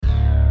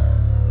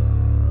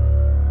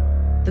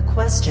The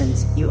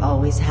questions you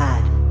always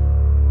had.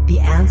 The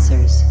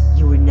answers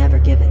you were never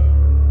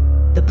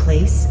given. The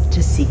place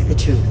to seek the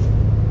truth.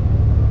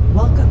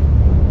 Welcome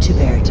to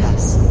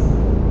Veritas.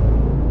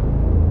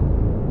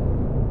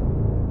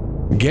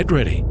 Get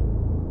ready.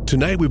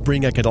 Tonight we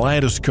bring a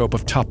kaleidoscope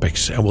of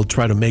topics and we'll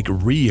try to make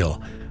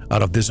real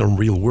out of this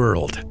unreal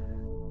world.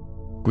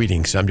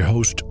 Greetings, I'm your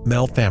host,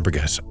 Mel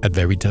Fabregas at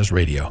Veritas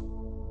Radio.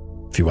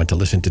 If you want to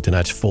listen to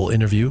tonight's full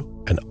interview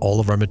and all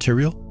of our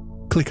material,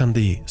 click on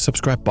the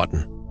subscribe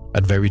button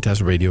at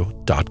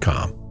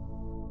veritasradio.com.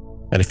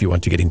 And if you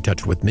want to get in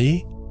touch with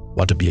me,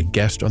 want to be a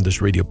guest on this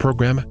radio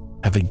program,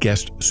 have a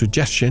guest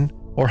suggestion,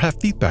 or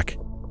have feedback,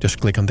 just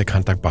click on the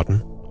contact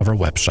button of our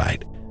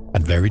website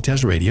at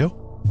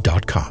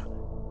veritasradio.com.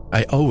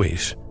 I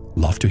always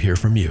love to hear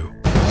from you.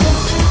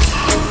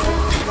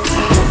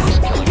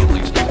 Killing at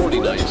least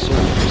 49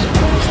 soldiers.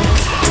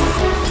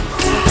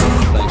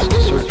 Thanks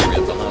to surgery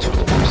at the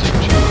hospital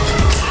procedure.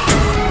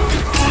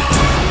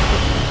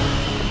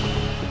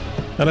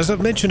 And as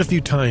I've mentioned a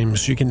few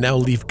times, you can now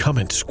leave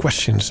comments,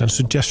 questions, and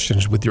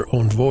suggestions with your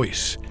own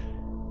voice,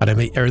 and I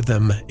may air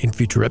them in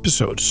future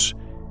episodes.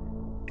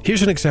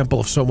 Here's an example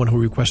of someone who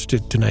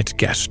requested tonight's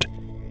guest.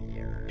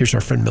 Here's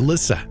our friend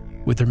Melissa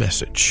with her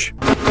message.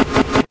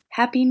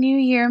 Happy New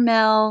Year,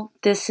 Mel.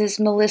 This is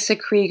Melissa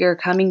Krieger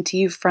coming to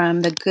you from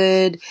the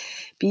good,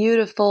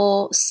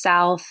 beautiful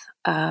south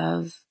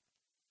of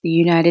the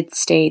United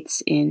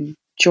States in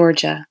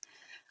Georgia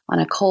on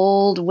a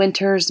cold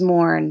winter's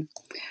morn.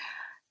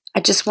 I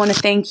just want to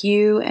thank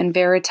you and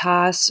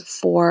Veritas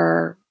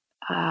for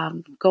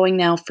going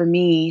now for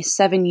me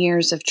 7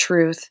 years of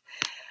truth.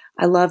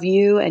 I love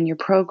you and your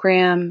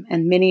program,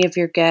 and many of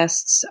your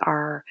guests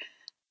are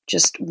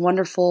just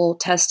wonderful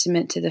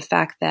testament to the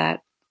fact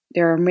that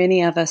there are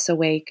many of us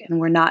awake and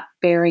we're not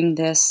bearing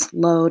this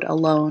load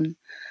alone.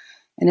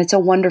 And it's a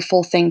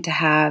wonderful thing to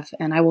have.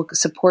 And I will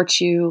support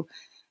you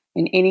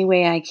in any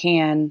way I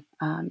can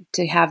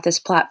to have this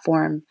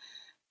platform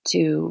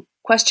to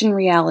question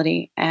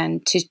reality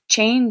and to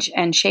change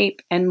and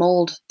shape and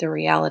mold the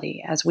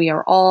reality as we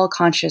are all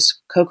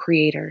conscious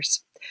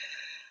co-creators.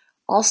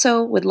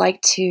 Also would like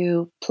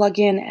to plug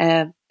in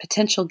a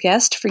potential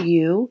guest for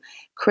you,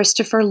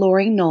 Christopher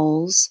Loring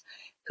Knowles,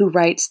 who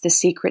writes The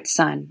Secret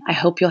Son. I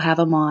hope you'll have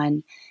him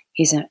on.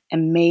 He's an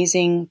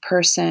amazing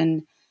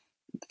person,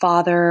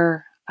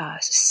 father,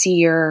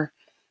 seer,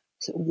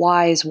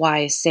 wise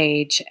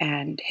sage,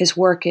 and his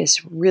work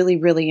is really,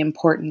 really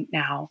important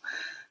now,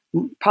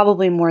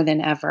 probably more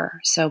than ever.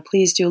 So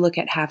please do look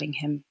at having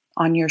him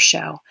on your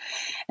show.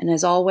 And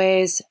as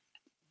always,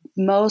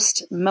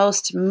 most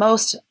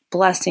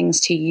blessings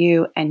to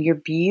you and your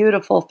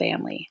beautiful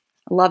family.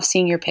 I love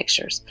seeing your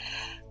pictures.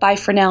 Bye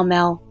for now,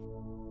 Mel.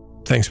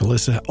 Thanks,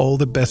 Melissa. All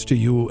the best to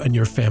you and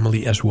your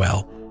family as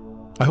well.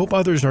 I hope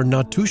others are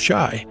not too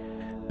shy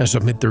and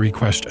submit the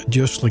request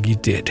just like you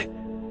did.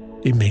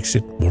 It makes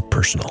it more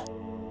personal.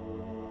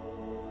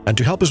 And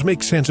to help us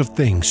make sense of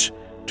things,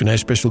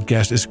 tonight's special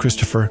guest is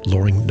Christopher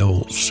Loring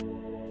Knowles.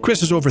 Chris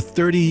has over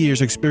 30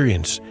 years'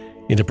 experience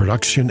in the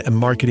production and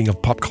marketing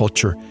of pop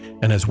culture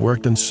and has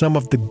worked on some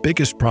of the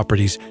biggest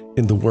properties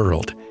in the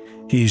world.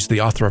 He's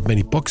the author of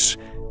many books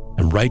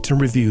and writes and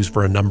reviews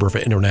for a number of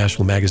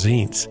international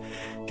magazines.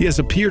 He has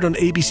appeared on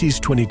ABC's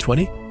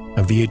 2020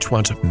 and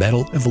VH1's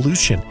Metal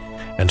Evolution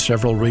and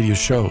several radio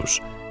shows.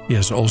 He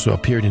has also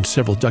appeared in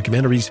several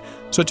documentaries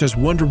such as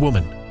Wonder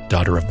Woman,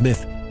 Daughter of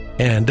Myth,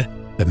 and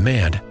The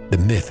Man, the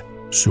Myth,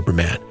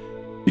 Superman.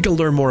 You can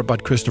learn more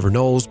about Christopher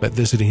Knowles by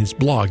visiting his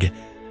blog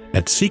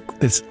at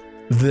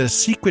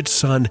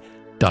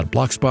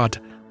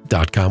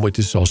thesecretson.blogspot.com, which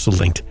is also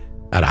linked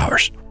at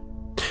ours.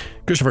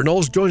 Christopher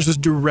Knowles joins us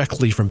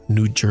directly from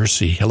New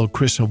Jersey. Hello,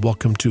 Chris, and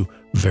welcome to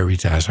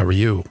Veritas. How are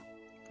you?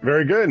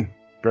 Very good.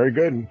 Very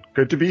good.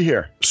 Good to be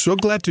here. So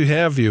glad to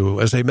have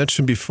you. As I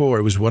mentioned before,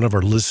 it was one of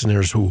our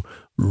listeners who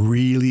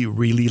really,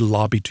 really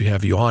lobbied to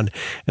have you on.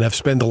 And I've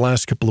spent the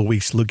last couple of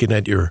weeks looking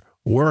at your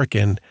work,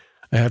 and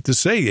I have to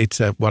say, it's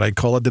what I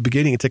call at the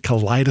beginning, it's a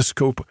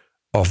kaleidoscope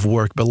of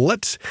work. But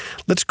let's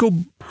go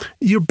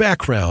your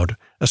background.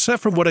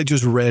 Aside from what I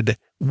just read,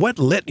 what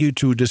led you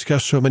to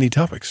discuss so many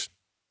topics?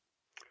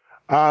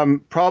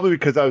 Probably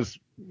because I was,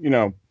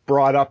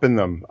 brought up in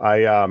them. I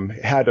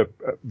had a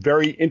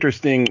very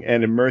interesting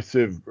and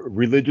immersive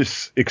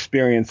religious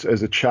experience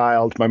as a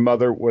child. My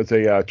mother was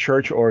a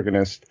church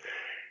organist,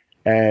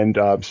 and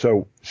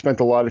so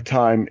spent a lot of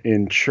time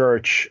in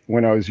church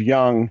when I was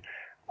young.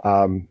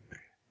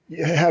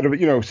 Had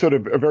a, sort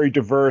of a very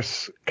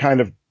diverse kind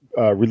of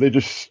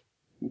religious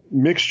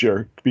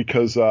mixture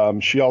because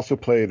she also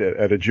played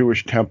at a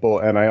Jewish temple,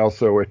 and I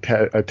also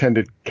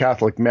attended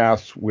Catholic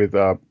Mass with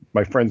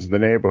my friends in the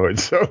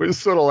neighborhood. So it was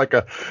sort of like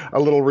a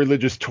little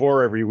religious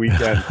tour every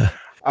weekend.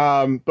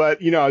 But,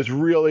 I was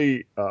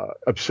really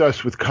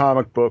obsessed with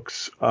comic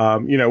books.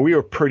 We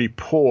were pretty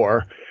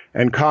poor,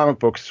 and comic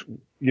books,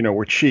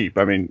 were cheap.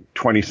 I mean,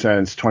 20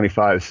 cents,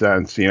 25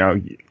 cents,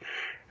 and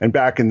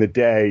back in the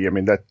day,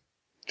 that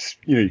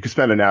you could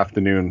spend an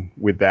afternoon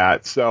with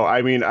that. So,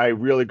 I mean, I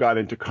really got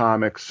into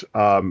comics,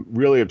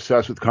 really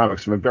obsessed with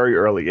comics from a very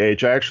early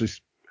age. I actually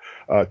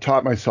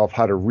taught myself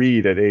how to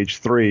read at age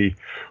 3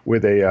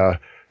 with a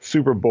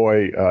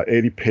Superboy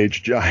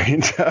 80-page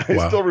giant. I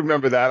Wow. still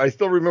remember that. I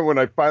still remember when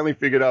I finally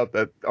figured out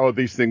that,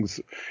 these things,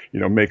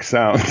 make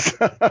sounds.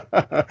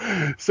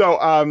 And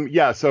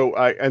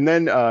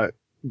then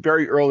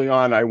very early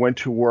on, I went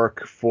to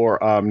work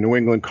for New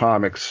England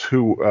Comics,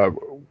 who are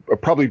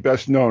probably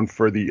best known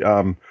for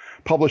the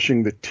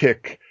publishing The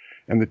Tick.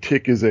 And The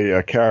Tick is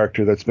a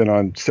character that's been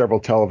on several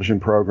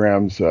television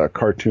programs,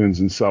 cartoons,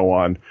 and so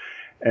on.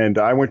 And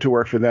I went to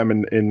work for them in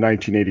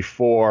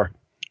 1984.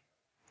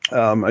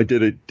 I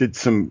did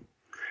some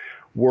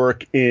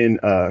work in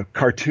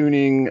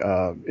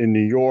cartooning in New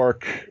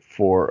York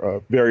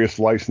for various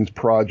licensed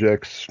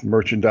projects,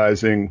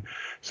 merchandising.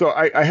 So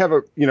I have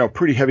a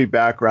pretty heavy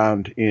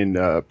background in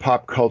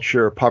pop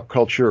culture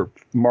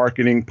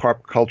marketing,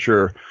 pop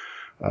culture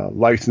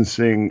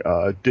licensing.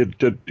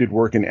 Did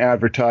work in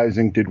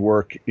advertising, did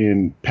work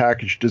in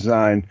package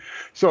design.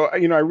 So I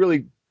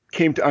really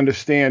came to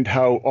understand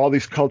how all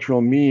these cultural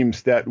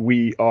memes that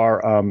we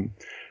are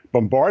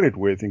bombarded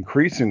with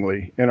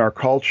increasingly in our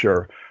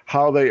culture,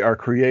 how they are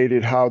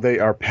created, how they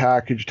are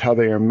packaged, how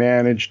they are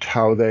managed,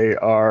 how they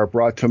are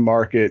brought to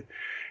market,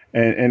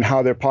 and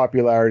how their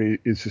popularity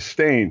is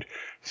sustained.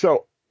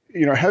 So,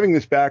 having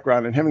this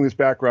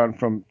background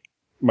from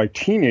my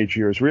teenage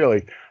years,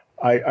 really,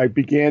 I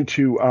began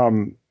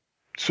to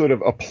sort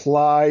of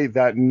apply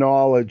that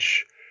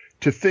knowledge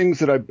to things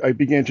that I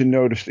began to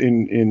notice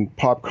in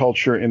pop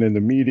culture and in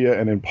the media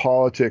and in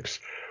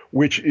politics,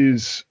 which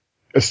is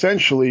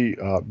essentially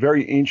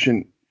very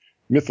ancient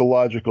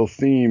mythological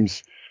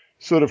themes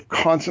sort of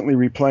constantly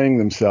replaying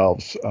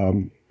themselves,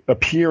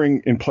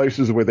 appearing in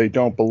places where they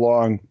don't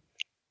belong,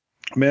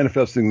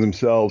 manifesting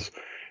themselves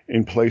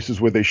in places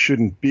where they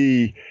shouldn't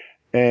be.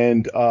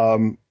 And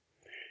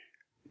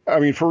I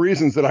mean, for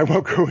reasons that I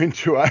won't go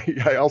into,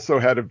 I also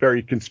had a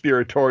very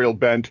conspiratorial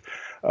bent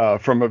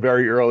from a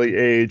very early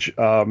age,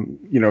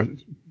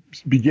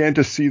 began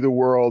to see the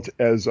world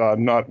as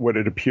not what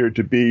it appeared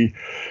to be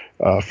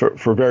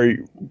for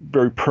very,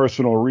 very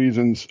personal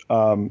reasons.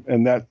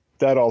 And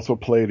that also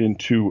played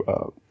into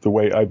the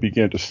way I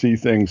began to see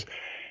things.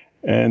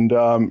 And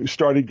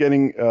started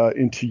getting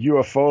into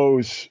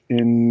UFOs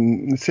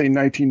in, let's say,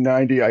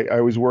 1990.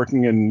 I was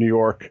working in New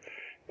York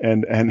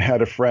and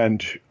had a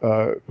friend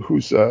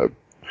who's a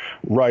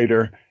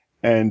writer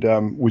and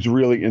was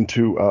really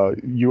into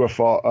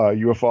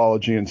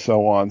ufology and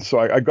so on. So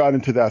I got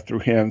into that through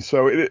him.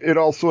 So it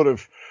all sort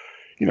of,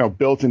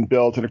 built.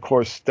 And of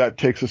course, that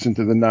takes us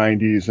into the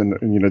 90s and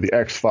the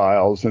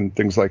X-Files and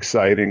things like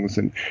sightings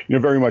and,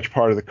 very much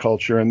part of the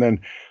culture. And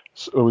then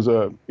it was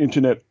a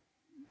internet,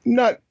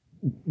 not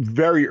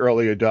very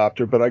early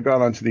adopter, but I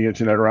got onto the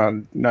internet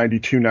around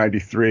 92,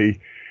 93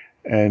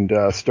 and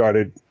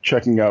started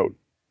checking out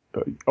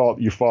all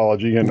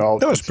ufology and all.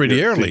 That was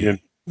pretty early.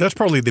 That's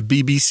probably the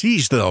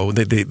BBCs, though,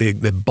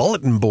 the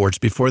bulletin boards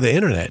before the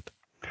internet.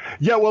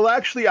 Yeah, well,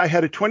 actually, I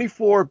had a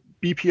 24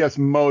 BPS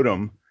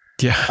modem.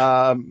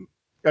 Yeah.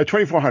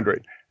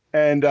 2400.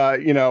 And,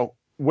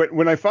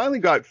 when I finally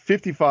got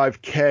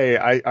 55K,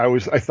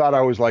 I thought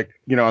I was like,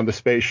 on the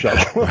space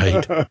shuttle.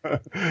 Right.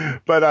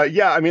 But,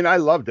 I mean, I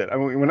loved it. I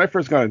mean, when I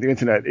first got on the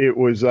internet, it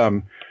was,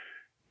 the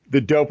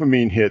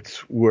dopamine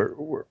hits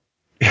were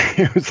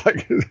it was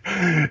like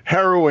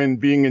heroin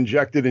being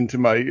injected into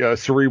my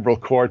cerebral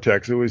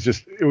cortex. It was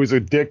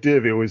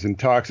addictive. It was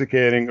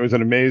intoxicating. It was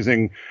an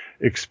amazing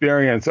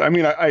experience. I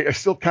mean, I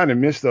still kind of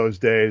miss those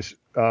days.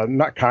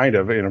 Not kind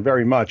of,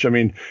 very much. I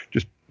mean,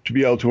 just to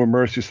be able to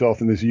immerse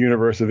yourself in this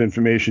universe of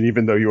information,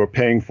 even though you were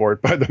paying for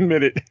it by the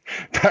minute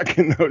back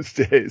in those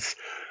days.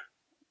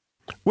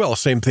 Well,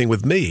 same thing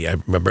with me. I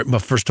remember,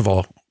 first of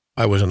all,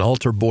 I was an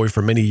altar boy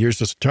for many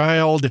years as a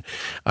child.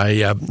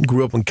 I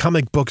grew up in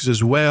comic books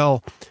as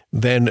well.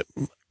 Then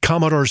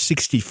Commodore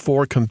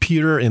 64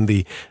 computer in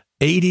the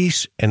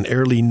 80s and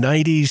early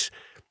 90s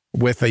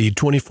with a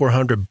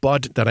 2400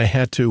 baud that I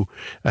had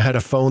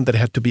a phone that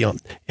had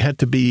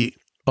to be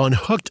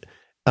unhooked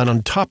and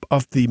on top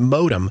of the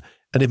modem.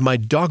 And if my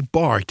dog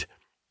barked,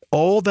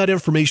 all that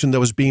information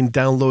that was being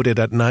downloaded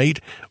at night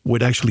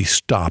would actually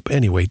stop.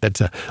 Anyway, that's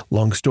a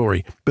long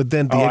story. But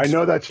then I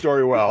know that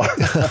story well.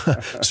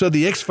 So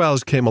the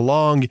X-Files came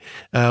along,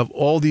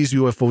 all these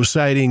UFO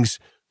sightings.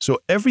 So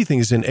everything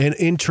is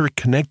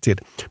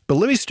interconnected. But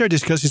let me start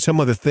discussing some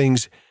of the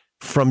things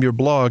from your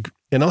blog,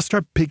 and I'll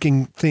start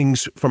picking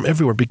things from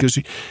everywhere because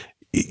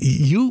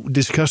you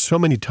discuss so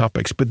many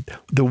topics. But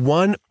the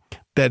one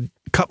that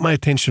caught my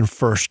attention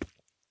first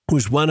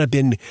was one I've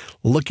been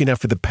looking at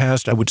for the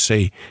past, I would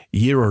say,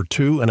 year or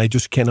two, and I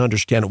just can't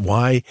understand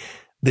why.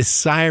 The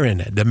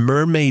siren, the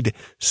mermaid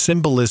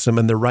symbolism,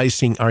 and the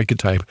rising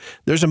archetype.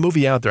 There's a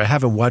movie out there, I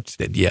haven't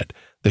watched it yet,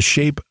 The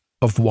Shape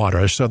of Water.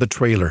 I saw the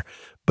trailer.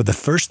 But the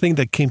first thing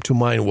that came to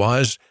mind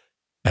was,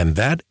 and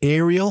that,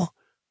 Ariel,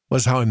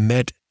 was how I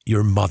met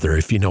your mother,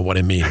 if you know what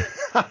I mean.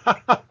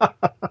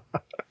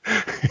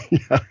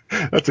 Yeah,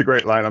 that's a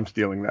great line. I'm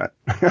stealing that.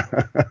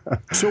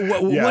 So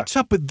what's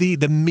up with the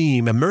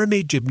meme,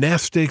 mermaid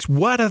gymnastics?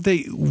 What are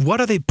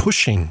they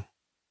pushing?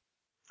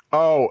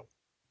 Oh,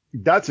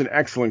 that's an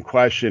excellent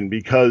question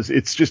because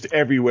it's just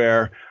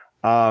everywhere.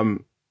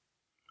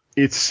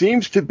 It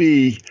seems to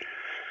be,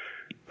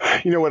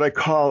 what I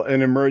call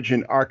an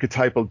emergent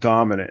archetypal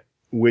dominant,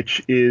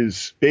 which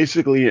is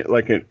basically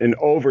like an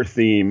over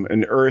theme,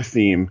 an earth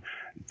theme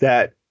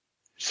that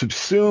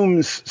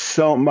subsumes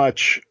so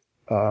much.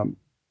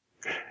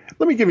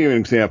 Let me give you an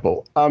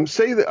example.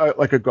 Say that,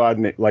 like a god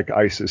like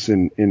Isis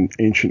in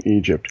ancient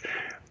Egypt.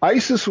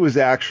 Isis was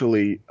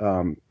actually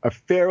a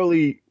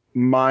fairly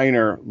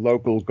minor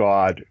local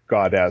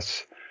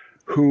goddess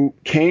who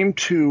came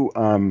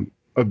to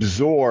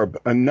absorb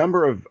a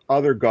number of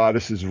other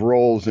goddesses'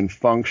 roles and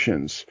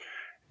functions,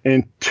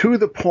 and to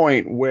the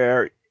point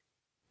where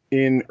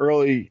in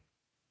early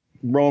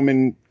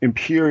Roman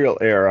imperial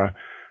era,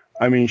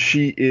 I mean,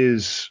 she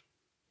is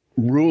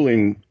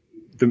ruling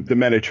the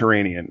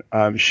Mediterranean.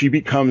 She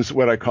becomes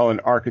what I call an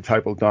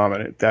archetypal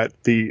dominant, that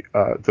the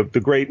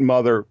great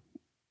mother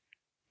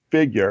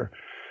figure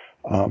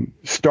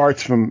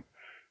starts from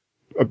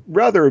a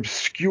rather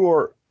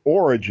obscure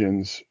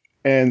origins,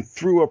 and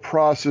through a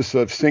process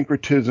of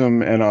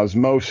syncretism and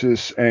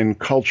osmosis and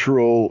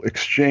cultural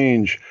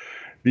exchange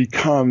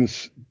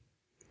becomes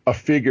a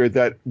figure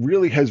that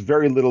really has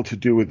very little to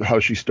do with how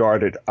she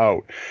started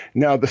out.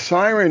 Now, the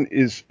siren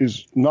is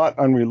not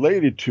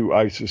unrelated to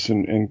Isis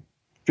and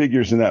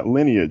figures in that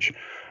lineage,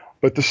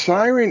 but the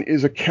siren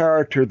is a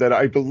character that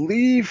I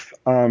believe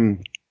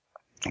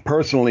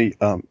personally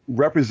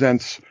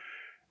represents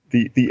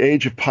the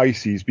age of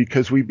Pisces,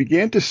 because we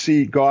began to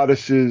see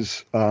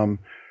goddesses,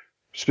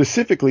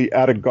 specifically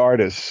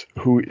Atargatis,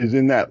 who is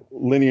in that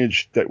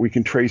lineage that we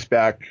can trace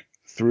back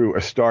through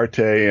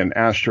Astarte and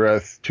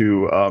Ashtoreth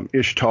to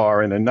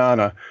Ishtar and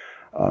Inanna,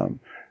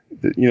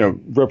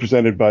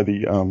 represented by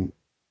the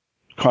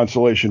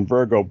constellation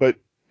Virgo. But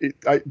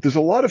there's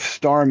a lot of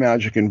star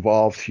magic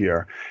involved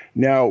here.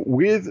 Now,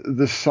 with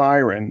the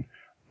siren,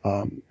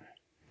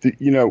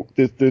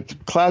 the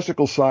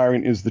classical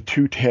siren is the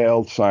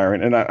two-tailed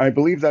siren, and I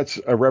believe that's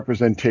a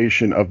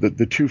representation of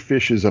the two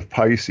fishes of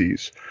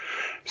Pisces.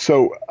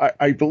 So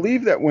I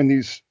believe that when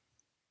these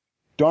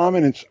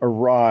dominants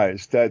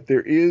arise, that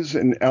there is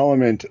an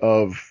element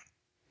of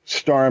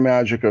star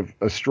magic, of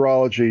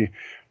astrology,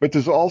 but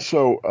there's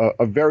also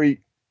a very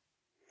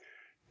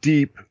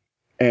deep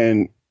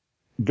and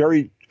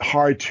very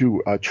hard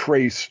to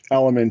trace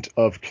element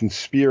of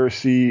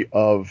conspiracy,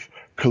 of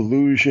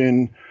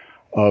collusion,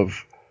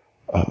 of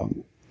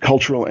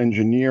cultural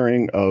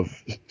engineering,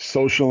 of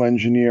social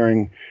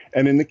engineering.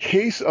 And in the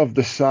case of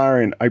the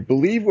siren, I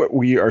believe what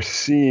we are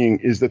seeing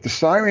is that the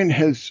siren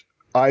has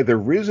either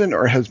risen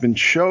or has been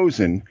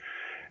chosen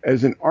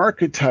as an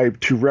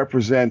archetype to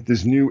represent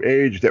this new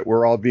age that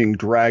we're all being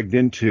dragged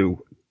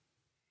into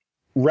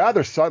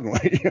rather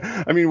suddenly.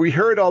 I mean, we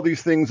heard all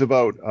these things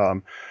about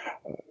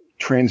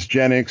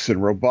transgenics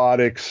and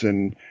robotics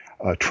and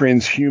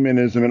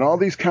transhumanism and all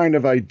these kind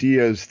of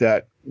ideas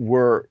that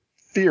were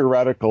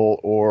theoretical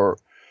or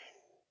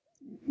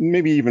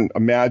maybe even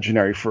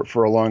imaginary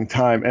for a long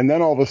time. And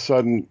then all of a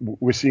sudden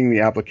we're seeing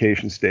the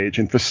application stage.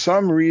 And for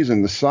some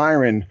reason, the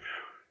siren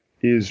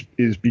is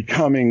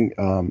becoming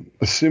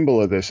a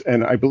symbol of this.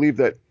 And I believe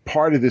that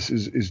part of this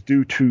is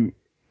due to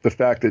the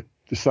fact that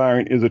the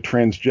siren is a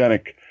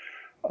transgenic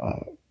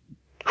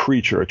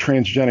creature, a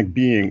transgenic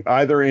being,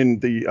 either in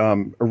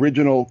the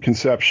original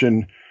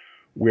conception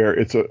where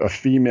it's a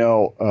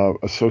female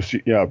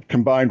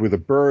combined with a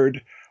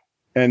bird,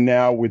 and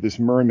now with this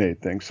mermaid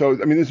thing. So,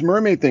 I mean, this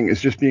mermaid thing is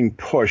just being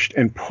pushed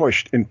and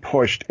pushed and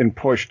pushed and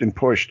pushed and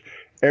pushed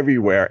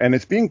everywhere. And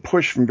it's being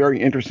pushed from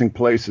very interesting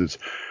places.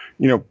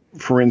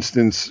 For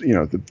instance,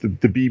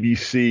 the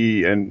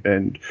BBC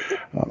and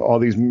all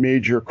these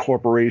major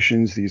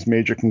corporations, these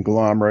major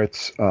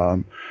conglomerates,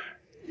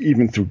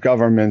 even through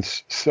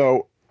governments.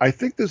 So I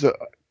think there's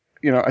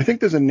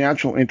a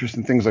natural interest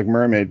in things like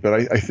mermaid,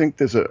 but I think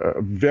there's a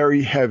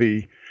very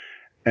heavy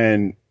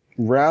and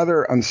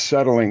rather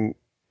unsettling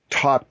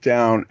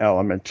top-down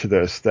element to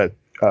this that,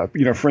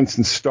 for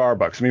instance,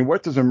 Starbucks. I mean,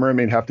 what does a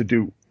mermaid have to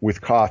do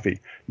with coffee?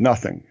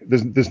 Nothing.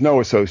 There's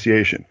no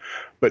association.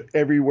 But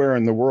everywhere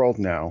in the world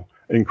now,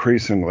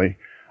 increasingly,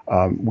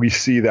 we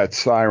see that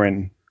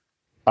siren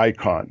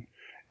icon.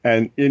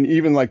 And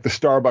even like the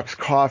Starbucks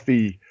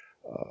coffee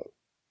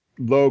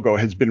logo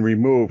has been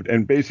removed.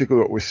 And basically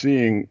what we're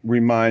seeing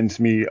reminds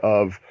me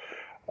of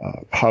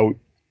how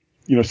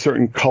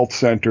certain cult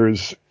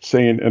centers,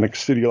 say in a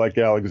city like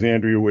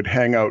Alexandria, would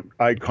hang out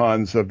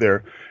icons of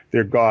their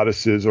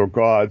goddesses or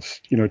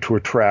gods, to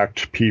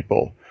attract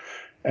people.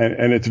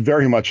 And it's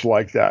very much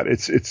like that.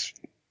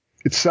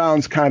 It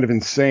sounds kind of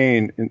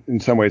insane in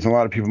some ways. And a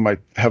lot of people might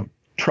have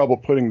trouble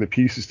putting the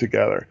pieces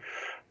together.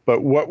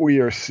 But what we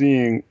are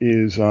seeing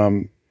is,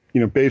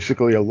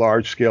 basically a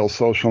large scale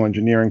social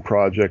engineering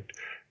project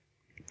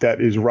that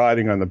is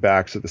riding on the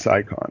backs of this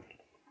icon.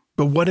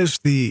 But what is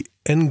the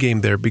end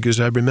game there? Because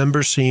I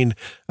remember seeing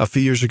a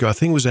few years ago, I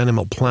think it was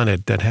Animal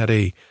Planet, that had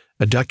a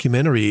a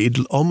documentary, it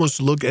almost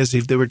looked as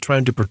if they were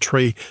trying to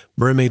portray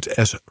mermaids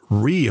as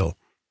real.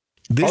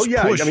 This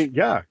push,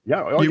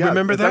 Oh, you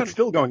remember that?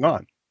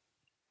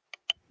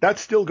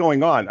 That's still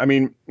going on. I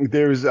mean,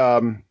 there's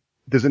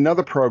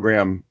another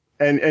program,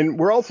 and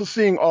we're also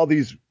seeing all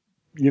these,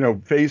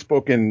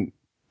 Facebook and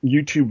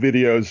YouTube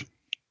videos.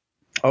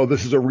 Oh,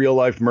 this is a real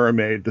life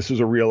mermaid. This is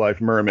a real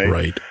life mermaid.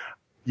 Right.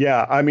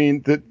 Yeah. I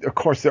mean, of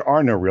course there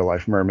are no real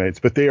life mermaids,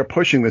 but they are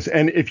pushing this.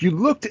 And if you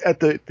looked at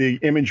the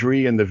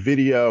imagery and the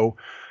video,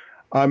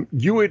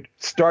 you would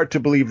start to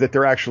believe that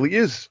there actually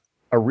is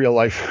a real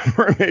life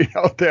mermaid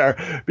out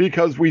there,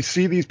 because we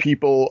see these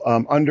people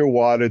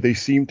underwater. They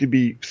seem to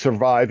be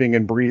surviving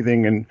and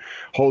breathing and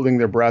holding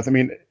their breath. I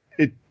mean,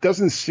 it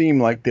doesn't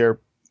seem like they're,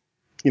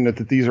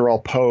 that these are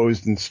all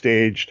posed and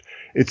staged.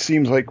 It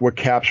seems like we're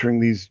capturing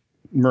these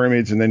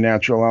mermaids in their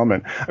natural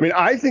element. I mean,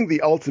 I think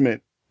the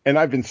ultimate, and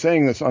I've been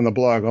saying this on the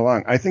blog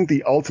along, I think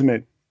the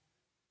ultimate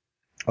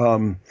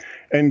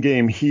end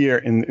game here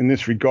in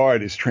this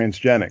regard is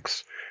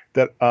transgenics.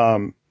 That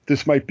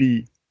this might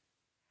be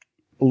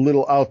a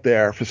little out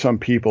there for some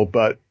people,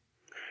 but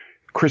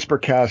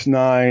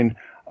CRISPR-Cas9,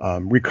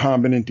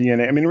 recombinant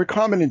DNA. I mean,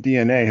 recombinant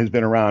DNA has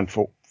been around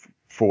for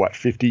what,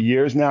 50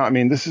 years now? I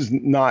mean, this is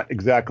not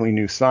exactly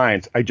new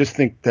science. I just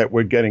think that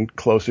we're getting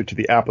closer to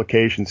the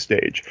application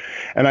stage.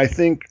 And I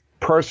think,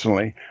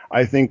 personally,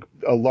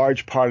 a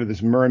large part of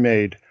this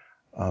mermaid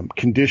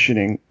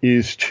conditioning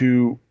is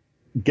to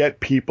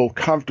get people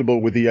comfortable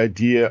with the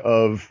idea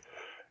of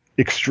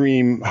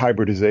extreme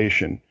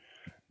hybridization.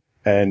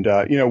 And,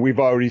 we've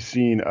already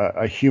seen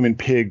a human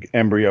pig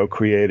embryo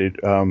created.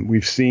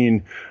 We've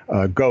seen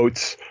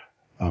goats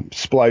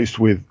spliced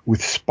with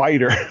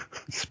spider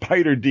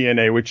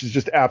DNA, which is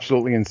just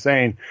absolutely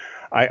insane.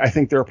 I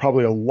think there are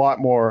probably a lot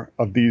more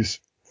of these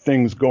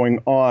things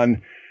going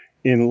on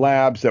in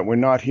labs that we're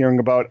not hearing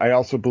about. I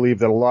also believe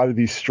that a lot of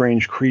these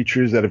strange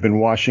creatures that have been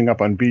washing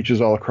up on beaches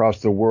all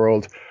across the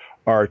world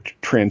are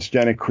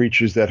transgenic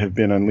creatures that have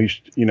been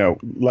unleashed,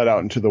 let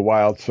out into the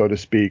wild, so to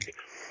speak.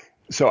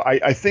 So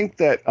I think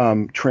that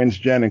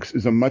transgenics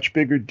is a much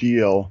bigger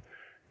deal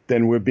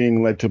than we're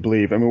being led to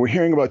believe. I mean, we're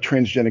hearing about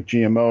transgenic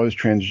GMOs,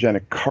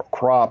 transgenic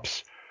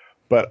crops,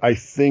 but I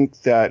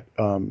think that,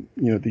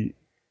 the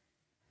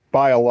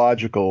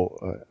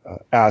biological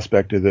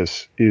aspect of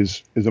this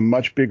is a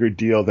much bigger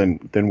deal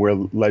than we're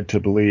led to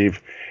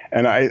believe.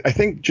 And I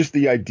think just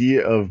the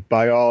idea of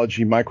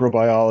biology,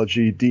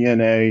 microbiology,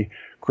 DNA,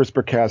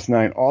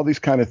 CRISPR-Cas9, all these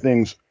kind of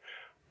things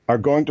are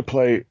going to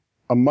play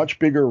a much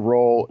bigger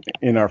role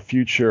in our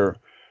future,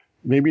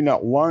 maybe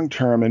not long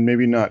term and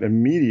maybe not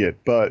immediate,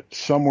 but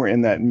somewhere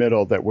in that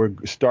middle that we're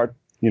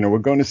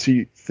going to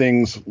see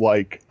things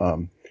like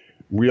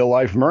real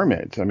life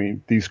mermaids. I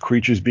mean, these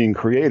creatures being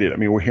created. I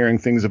mean, we're hearing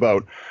things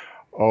about,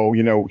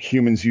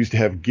 humans used to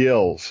have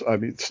gills. I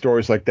mean,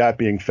 stories like that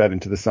being fed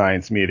into the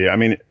science media. I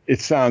mean, it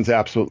sounds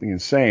absolutely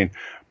insane,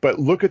 but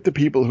look at the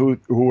people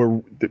who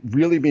are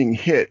really being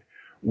hit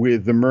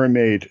with the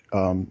mermaid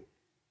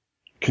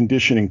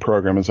conditioning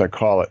program, as I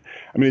call it.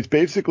 I mean, it's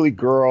basically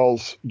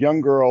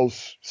young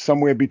girls,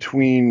 somewhere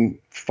between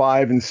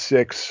 5 and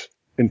 6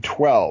 and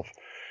 12.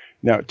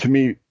 Now, to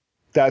me,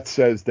 that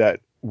says that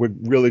we're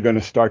really going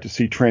to start to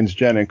see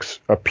transgenics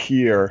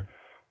appear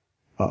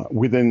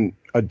within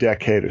a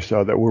decade or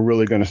so, that we're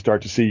really going to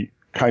start to see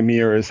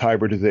chimeras,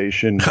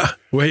 hybridization.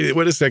 Wait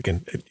a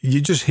second. You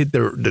just hit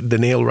the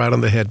nail right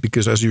on the head,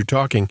 because as you're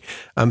talking,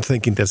 I'm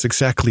thinking that's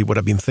exactly what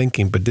I've been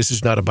thinking, but this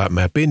is not about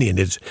my opinion.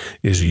 It's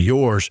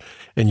yours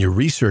and your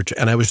research.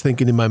 And I was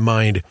thinking in my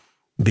mind,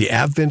 the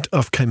advent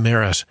of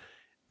chimeras.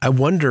 I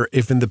wonder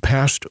if in the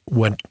past,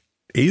 when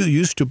it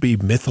used to be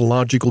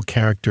mythological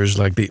characters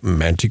like the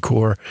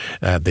manticore,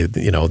 all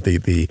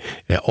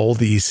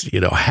these,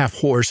 half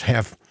horse,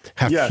 half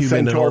human,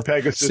 Centaur, and all,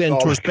 Pegasus,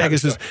 Centaurs,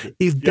 Pegasus.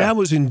 If that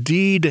was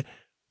indeed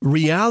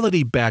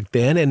reality back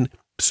then, and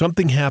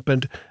something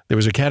happened, there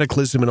was a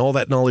cataclysm, and all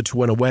that knowledge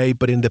went away.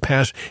 But in the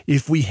past,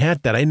 if we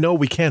had that, I know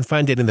we can't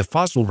find it in the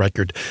fossil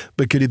record,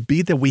 but could it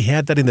be that we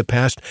had that in the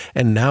past,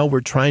 and now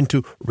we're trying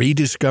to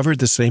rediscover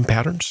the same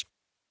patterns?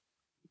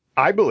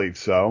 I believe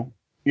so.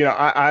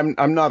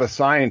 I'm not a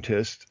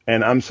scientist,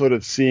 and I'm sort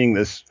of seeing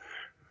this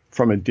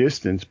from a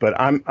distance. But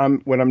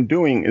what I'm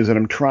doing is that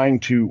I'm trying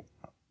to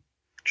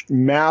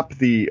map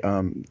the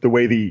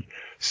way the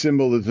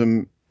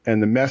symbolism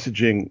and the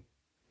messaging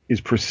is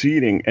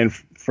proceeding, and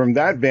from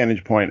that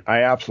vantage point,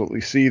 I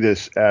absolutely see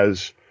this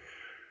as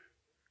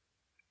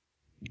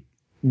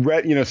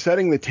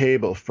setting the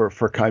table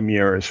for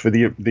chimeras, for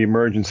the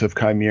emergence of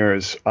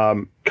chimeras.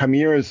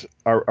 Chimeras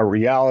are a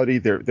reality.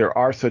 There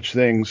are such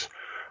things.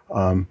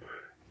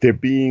 They're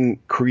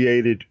being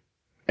created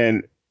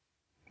and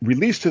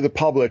released to the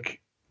public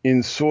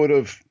in sort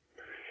of,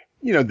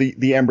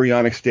 the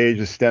embryonic stage,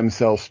 the stem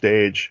cell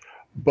stage.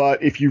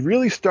 But if you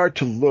really start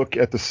to look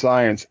at the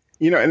science,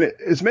 and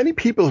as many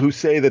people who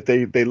say that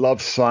they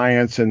love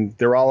science and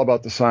they're all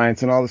about the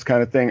science and all this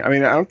kind of thing, I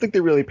mean, I don't think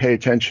they really pay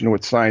attention to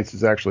what science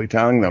is actually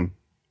telling them.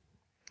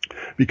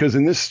 Because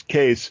in this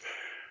case,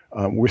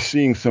 we're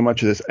seeing so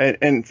much of this.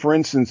 And for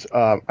instance,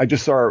 I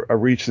just saw a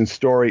recent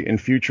story in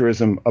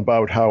Futurism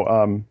about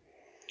how,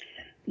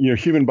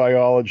 human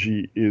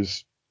biology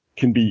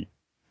can be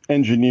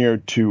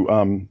engineered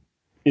to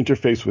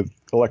interface with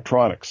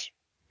electronics.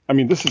 I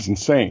mean, this is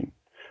insane,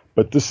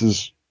 but this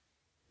is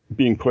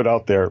being put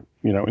out there,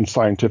 in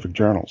scientific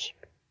journals.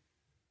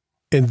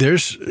 And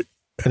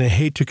I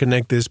hate to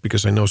connect this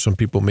because I know some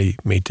people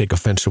may take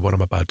offense to what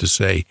I'm about to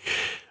say,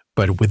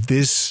 but with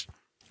this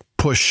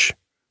push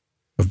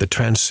of the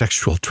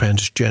transsexual,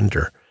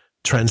 transgender,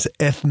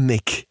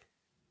 transethnic,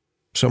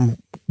 some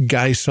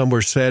guy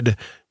somewhere said,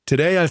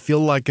 today I feel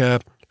like a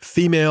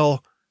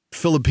female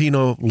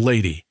Filipino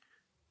lady.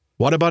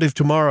 What about if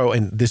tomorrow,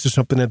 and this is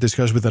something I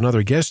discussed with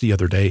another guest the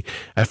other day,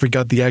 I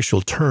forgot the actual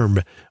term,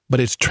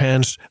 but it's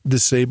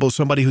trans-disabled,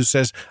 somebody who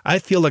says, I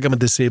feel like I'm a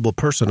disabled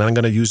person, I'm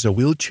going to use a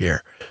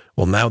wheelchair.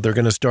 Well, now they're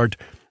going to start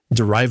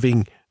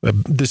deriving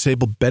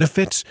disabled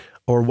benefits?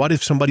 Or what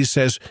if somebody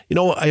says,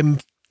 I'm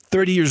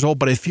 30 years old,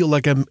 but I feel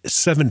like I'm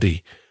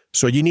 70,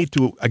 so you need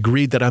to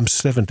agree that I'm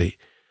 70.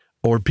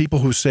 Or people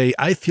who say,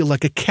 I feel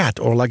like a cat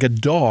or like a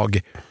dog.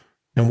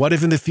 And what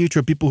if in the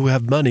future people who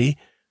have money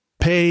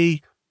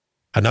pay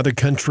another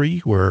country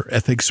where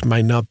ethics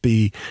might not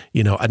be,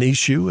 an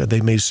issue, and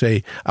they may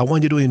say, I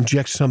want you to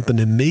inject something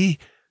in me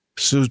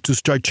so to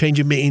start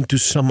changing me into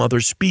some other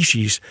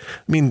species.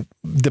 I mean,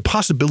 the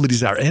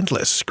possibilities are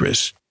endless,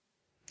 Chris.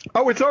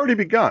 Oh, it's already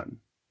begun.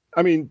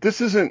 I mean, this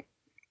isn't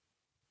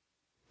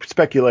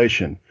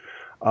speculation.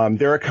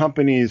 There are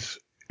companies,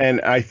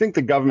 and I think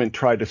the government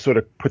tried to sort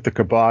of put the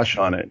kibosh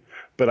on it,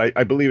 but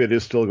I believe it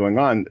is still going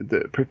on.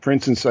 For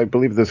instance, I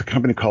believe there's a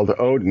company called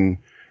Odin,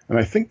 and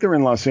I think they're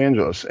in Los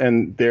Angeles,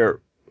 and they're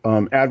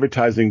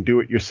advertising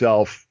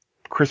do-it-yourself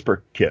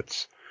CRISPR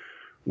kits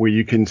where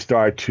you can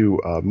start to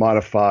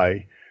modify,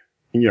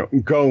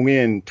 go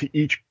into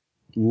each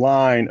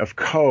line of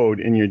code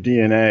in your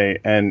DNA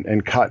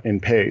and cut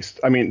and paste.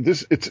 I mean,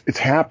 it's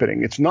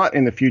happening. It's not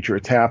in the future.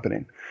 It's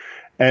happening.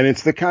 And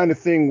it's the kind of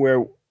thing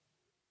where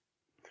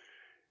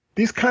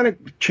these kind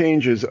of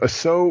changes are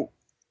so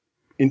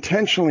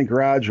intentionally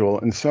gradual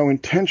and so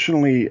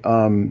intentionally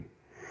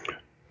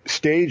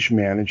stage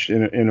managed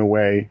in a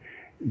way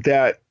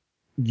that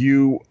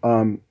you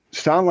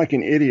sound like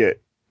an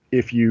idiot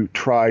if you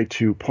try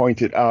to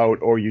point it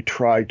out or you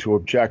try to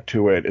object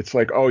to it. It's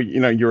like, oh,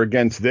 you're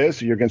against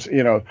this, you're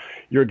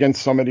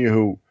against somebody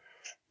who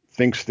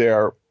thinks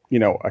they're,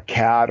 a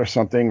cat or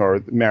something,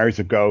 or marries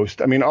a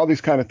ghost. I mean, all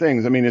these kind of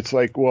things. I mean, it's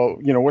like, well,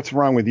 what's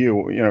wrong with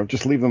you?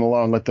 Just leave them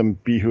alone, let them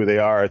be who they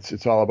are.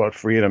 It's all about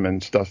freedom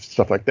and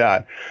stuff like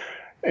that.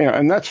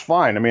 And that's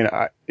fine. I mean,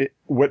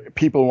 what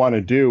people want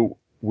to do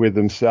with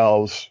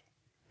themselves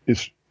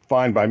is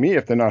fine by me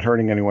if they're not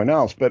hurting anyone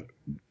else. But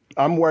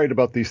I'm worried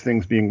about these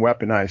things being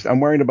weaponized.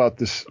 I'm worried about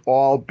this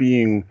all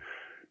being,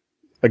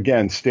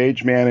 again,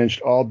 stage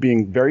managed, all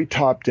being very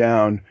top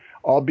down,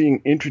 all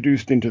being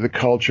introduced into the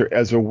culture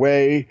as a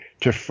way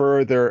to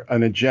further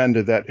an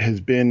agenda that has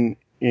been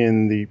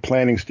in the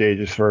planning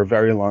stages for a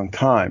very long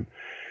time.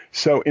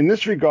 So in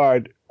this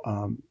regard,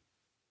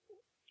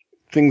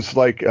 things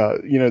like,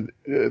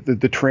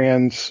 the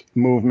trans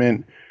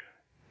movement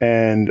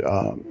and,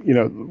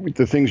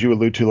 the things you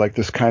allude to, like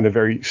this kind of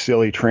very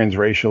silly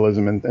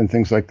transracialism and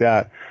things like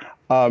that.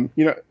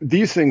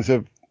 These things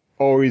have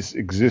always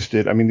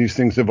existed. I mean, these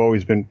things have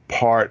always been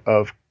part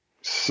of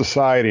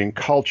society and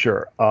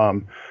culture.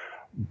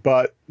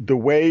 But the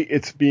way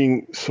it's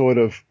being sort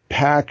of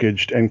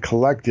packaged and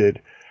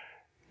collected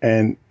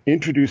and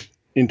introduced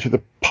into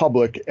the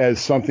public as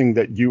something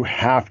that you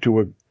have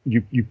to,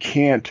 you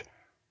can't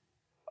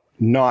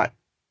not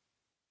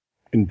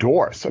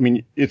endorse. I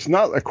mean, it's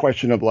not a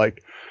question of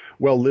like,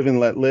 well, live and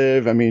let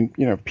live. I mean,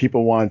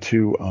 people want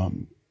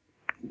to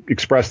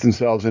express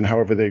themselves in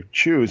however they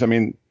choose. I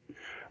mean,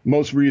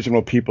 most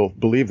reasonable people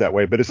believe that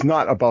way, but it's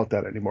not about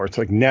that anymore. It's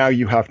like, now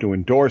you have to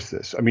endorse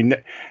this. I mean,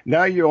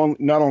 now you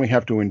not only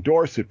have to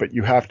endorse it, but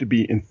you have to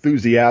be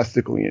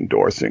enthusiastically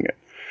endorsing it.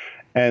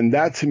 And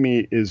that to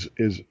me is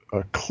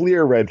a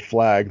clear red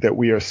flag that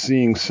we are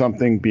seeing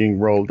something being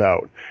rolled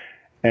out.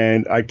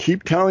 And I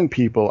keep telling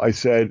people, I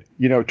said,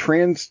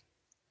 transsexualism,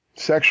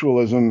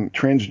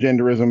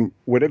 transgenderism,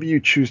 whatever you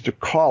choose to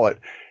call it,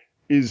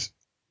 is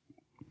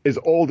as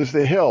old as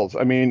the hills.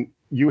 I mean,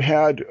 you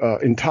had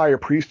entire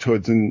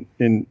priesthoods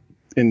in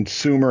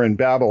Sumer and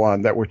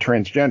Babylon that were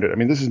transgendered. I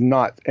mean, this is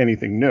not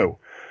anything new.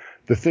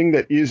 The thing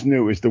that is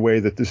new is the way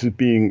that this is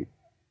being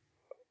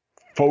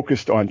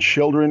focused on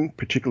children,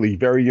 particularly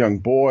very young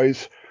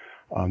boys.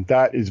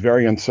 That is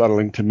very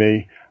unsettling to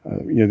me.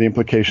 The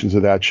implications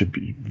of that should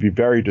be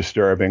very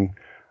disturbing.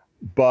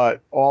 But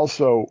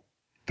also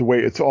the way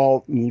it's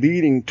all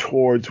leading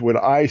towards what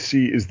I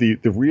see is the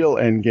real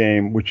end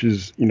game, which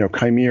is,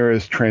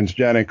 chimeras,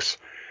 transgenics,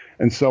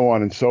 and so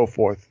on and so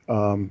forth.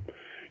 A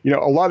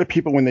lot of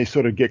people, when they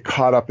sort of get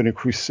caught up in a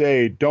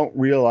crusade, don't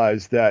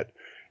realize that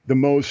the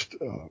most,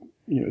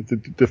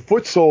 the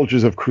foot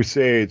soldiers of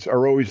crusades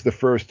are always the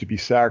first to be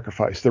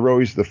sacrificed. They're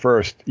always the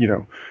first,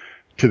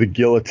 to the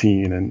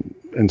guillotine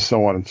and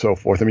so on and so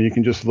forth. I mean, you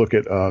can just look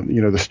at, the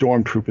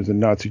stormtroopers in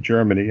Nazi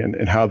Germany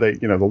and how they,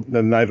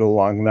 the Night of the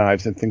Long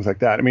Knives and things like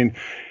that. I mean,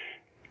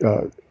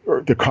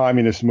 the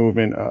communist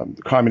movement,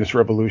 the communist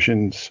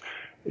revolutions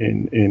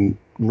in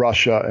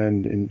Russia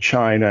and in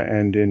China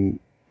and in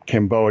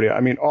Cambodia.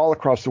 I mean, all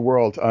across the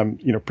world,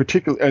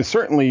 particularly, and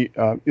certainly,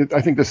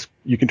 I think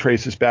you can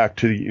trace this back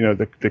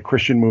to, the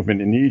Christian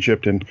movement in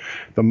Egypt and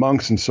the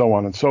monks and so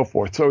on and so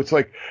forth. So it's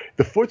like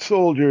the foot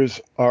soldiers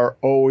are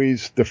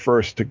always the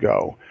first to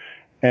go.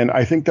 And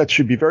I think that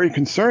should be very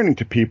concerning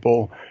to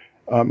people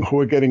who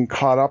are getting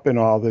caught up in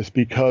all this,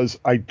 because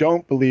I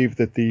don't believe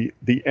that the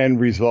end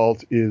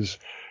result is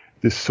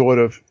this sort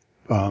of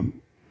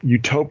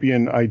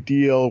utopian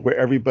ideal where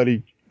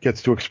everybody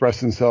gets to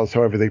express themselves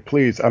however they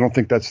please. I don't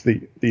think that's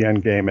the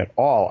end game at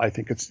all. I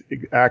think it's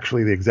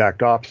actually the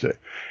exact opposite.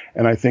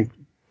 And I think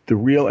the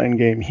real end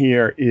game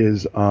here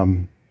is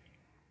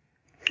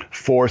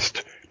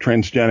forced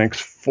transgenics,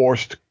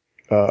 forced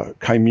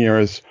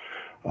chimeras,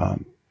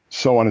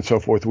 so on and so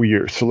forth, where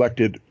you're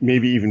selected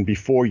maybe even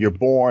before you're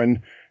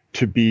born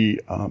to be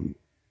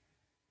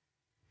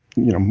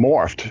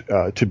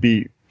morphed, to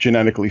be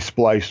genetically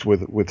spliced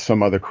with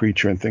some other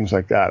creature and things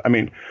like that. I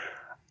mean,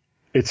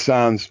 it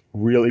sounds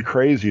really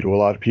crazy to a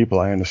lot of people.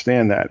 I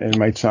understand that. And it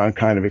might sound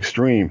kind of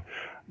extreme,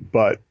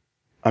 but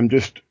I'm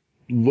just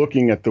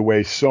looking at the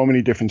way so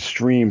many different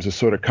streams are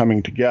sort of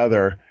coming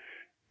together.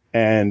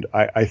 And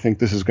I think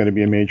this is going to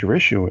be a major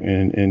issue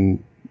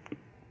in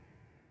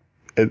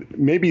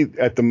maybe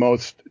at the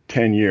most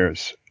 10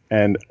 years.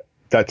 And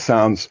that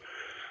sounds,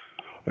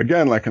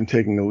 again, like I'm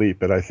taking a leap,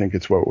 but I think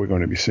it's what we're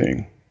going to be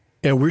seeing.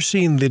 And we're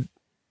seeing that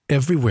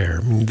everywhere.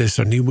 I mean, there's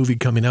a new movie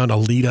coming out,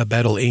 Alita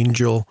Battle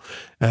Angel.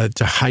 It's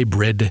a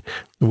hybrid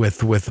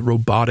with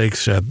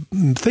robotics.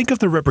 Think of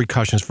the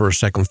repercussions for a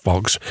second,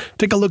 folks.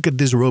 Take a look at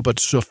this robot,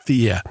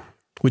 Sophia,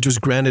 which was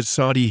granted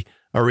Saudi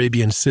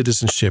Arabian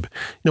citizenship.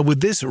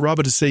 With this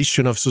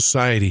robotization of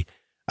society,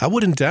 I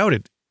wouldn't doubt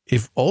it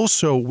if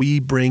also we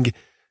bring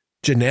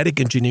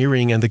genetic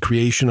engineering and the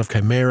creation of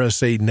chimeras,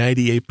 say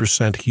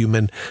 98%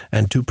 human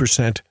and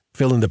 2%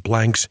 fill in the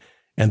blanks,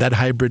 and that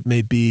hybrid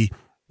may be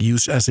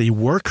used as a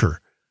worker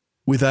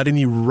without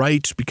any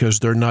rights because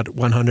they're not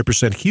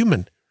 100%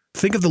 human.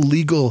 Think of the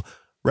legal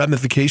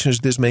ramifications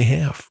this may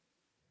have.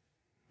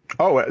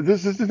 Oh,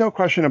 there's no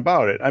question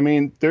about it. I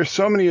mean, there's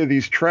so many of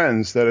these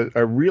trends that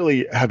are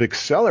really have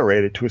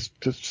accelerated to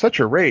such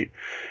a rate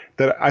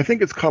that I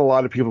think it's caught a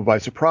lot of people by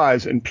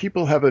surprise, and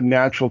people have a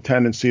natural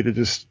tendency to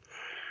just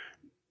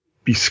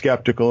be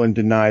skeptical and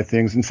deny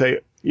things and say,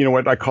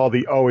 what I call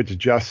the, oh, it's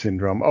just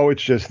syndrome. Oh,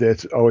 it's just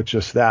this. Oh, it's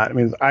just that. I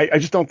mean, I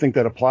just don't think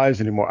that applies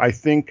anymore. I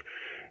think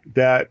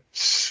that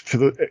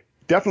for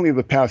definitely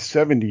the past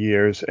 70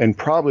 years and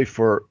probably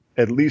for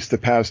at least the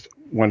past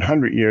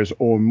 100 years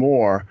or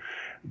more,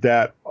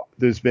 that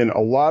there's been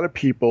a lot of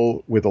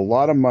people with a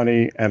lot of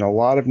money and a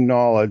lot of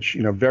knowledge,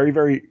 very,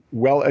 very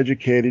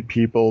well-educated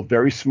people,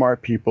 very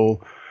smart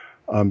people,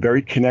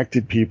 very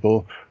connected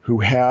people who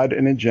had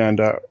an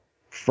agenda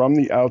from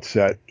the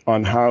outset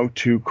on how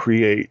to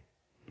create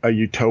a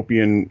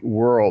utopian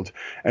world,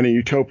 and a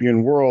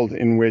utopian world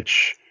in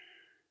which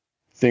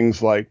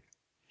things like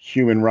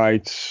human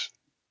rights,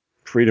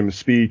 freedom of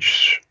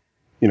speech,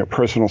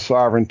 personal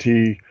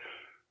sovereignty,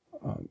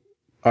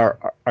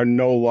 are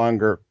no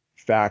longer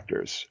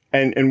factors.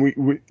 And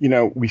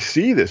we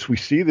see this. We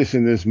see this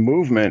in this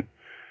movement,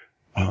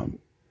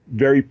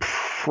 very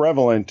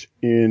prevalent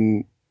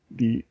in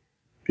the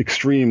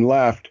extreme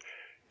left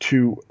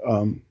to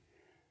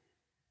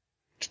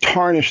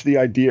tarnish the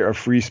idea of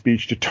free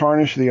speech, to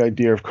tarnish the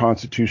idea of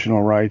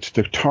constitutional rights,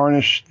 to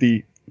tarnish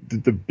the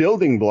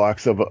building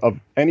blocks of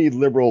any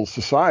liberal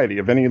society,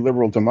 of any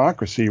liberal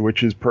democracy,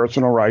 which is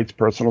personal rights,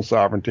 personal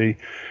sovereignty,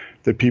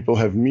 that people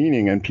have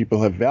meaning and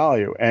people have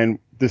value. And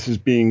this is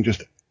being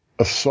just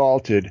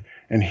assaulted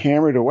and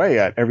hammered away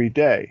at every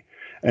day.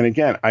 And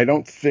again, I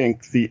don't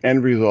think the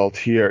end result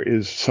here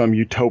is some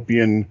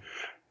utopian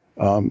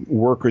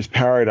workers'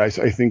 paradise.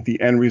 I think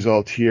the end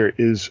result here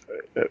is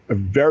a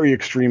very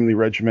extremely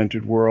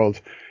regimented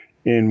world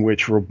in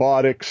which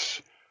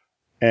robotics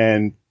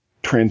and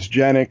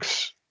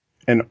transgenics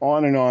and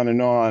on and on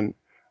and on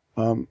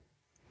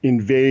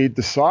invade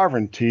the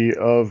sovereignty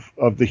of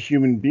the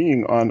human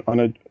being on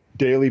a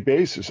daily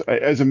basis.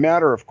 As a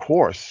matter of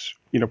course,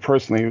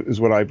 personally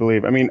is what I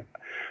believe. I mean,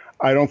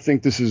 I don't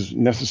think this is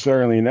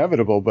necessarily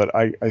inevitable, but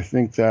I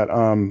think that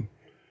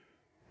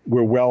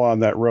we're well on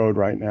that road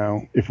right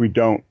now if we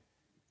don't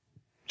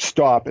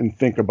stop and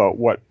think about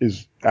what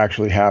is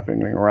actually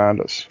happening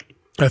around us.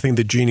 I think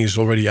the genie is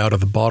already out of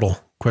the bottle.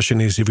 Question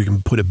is if we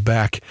can put it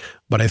back.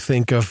 But I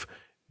think of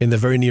in the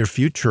very near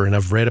future, and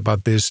I've read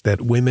about this,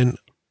 that women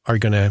are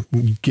going to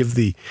give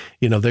they're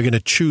going to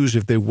choose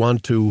if they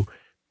want to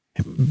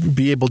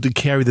be able to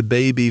carry the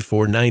baby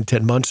for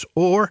 9-10 months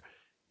or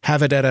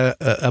have it at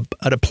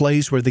a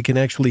place where they can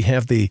actually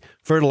have the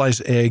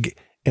fertilized egg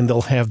and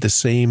they'll have the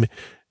same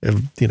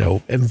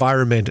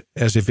environment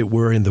as if it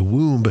were in the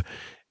womb.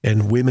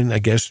 And women, I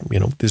guess,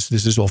 this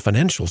is all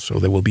financial, so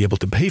they will be able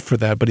to pay for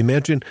that. But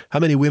imagine how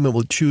many women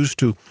will choose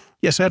to,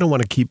 yes, I don't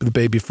want to keep the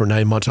baby for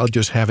 9 months. I'll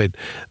just have it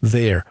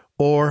there.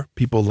 Or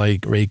people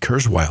like Ray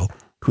Kurzweil,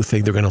 who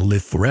think they're going to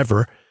live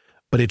forever.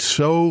 But it's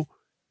so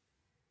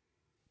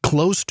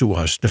close to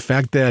us, the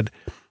fact that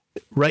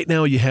right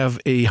now you have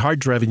a hard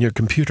drive in your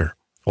computer.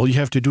 All you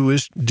have to do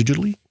is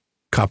digitally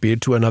copy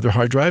it to another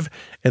hard drive,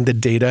 and the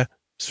data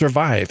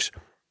survives.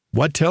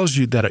 What tells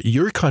you that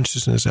your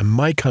consciousness and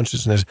my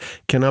consciousness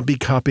cannot be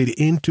copied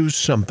into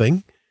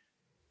something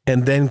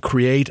and then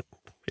create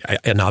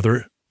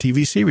another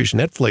TV series,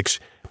 Netflix?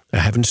 I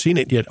haven't seen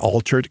it yet,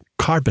 Altered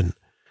Carbon,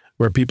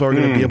 where people are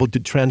going to be able to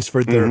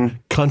transfer their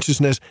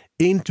consciousness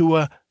into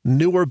a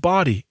newer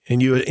body,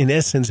 and you, in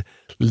essence,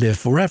 live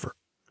forever.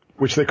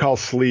 Which they call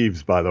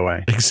sleeves, by the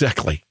way.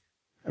 Exactly.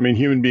 I mean,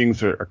 human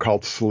beings are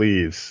called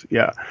sleeves.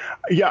 Yeah.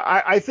 Yeah,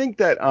 I think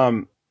that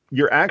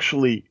you're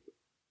actually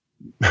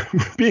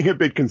being a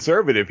bit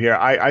conservative here.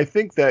 I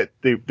think that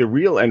the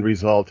real end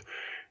result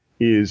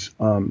is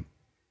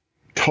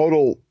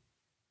total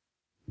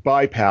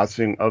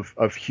bypassing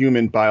of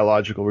human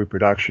biological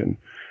reproduction,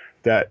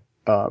 that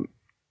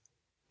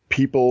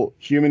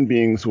human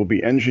beings will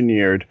be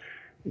engineered,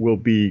 will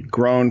be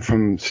grown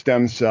from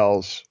stem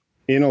cells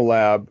in a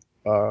lab,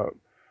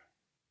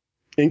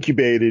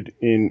 incubated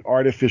in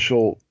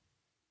artificial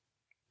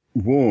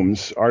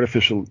wombs,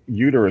 artificial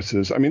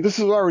uteruses. I mean, this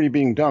is already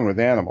being done with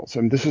animals. I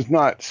mean, this is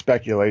not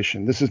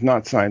speculation. This is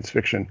not science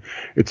fiction.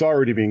 It's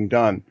already being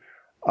done.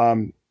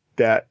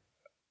 That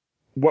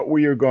what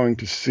we are going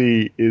to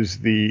see is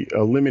the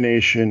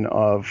elimination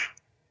of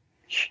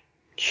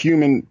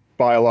human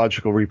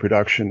biological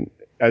reproduction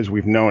as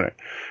we've known it.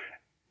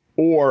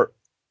 Or,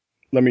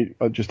 let me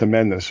just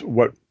amend this,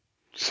 what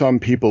some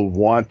people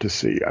want to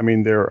see. I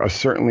mean, there are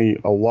certainly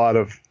a lot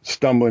of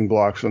stumbling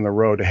blocks on the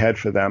road ahead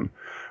for them.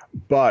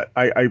 But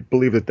I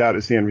believe that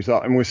is the end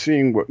result. And we're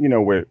seeing,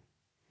 where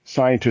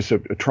scientists are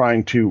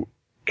trying to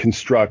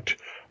construct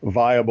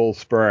viable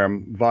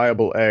sperm,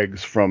 viable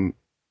eggs from,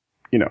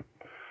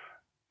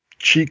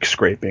 cheek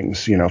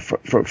scrapings,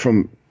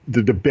 from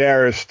the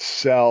barest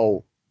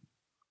cell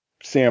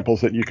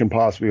samples that you can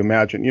possibly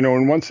imagine.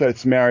 And once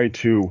that's married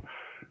to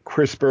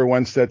CRISPR,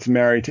 once that's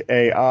married to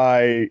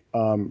AI,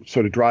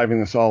 sort of driving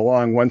this all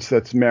along, once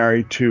that's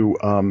married to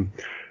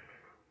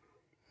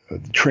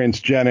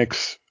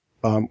transgenics,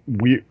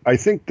 I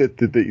think that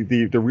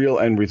the real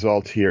end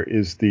result here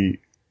is the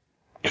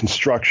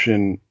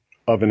construction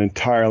of an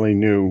entirely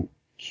new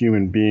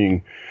human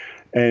being,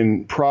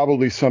 and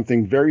probably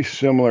something very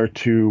similar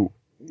to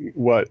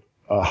what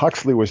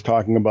Huxley was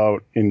talking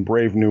about in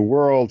Brave New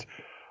World,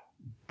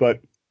 but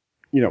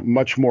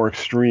much more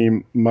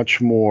extreme,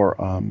 much more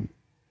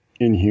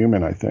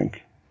inhuman, I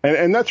think.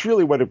 And that's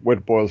really what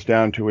it boils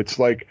down to. It's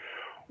like,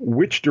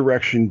 which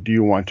direction do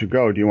you want to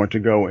go? Do you want to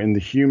go in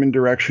the human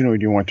direction, or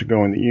do you want to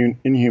go in the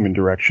inhuman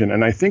direction?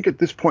 And I think at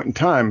this point in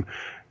time,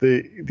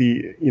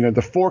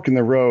 the fork in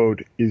the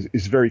road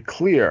is very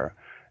clear.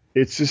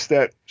 It's just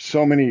that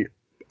so many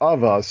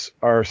of us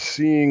are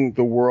seeing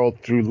the world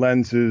through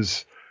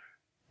lenses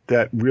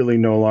that really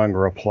no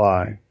longer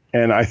apply.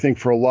 And I think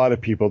for a lot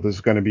of people,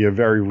 there's going to be a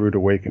very rude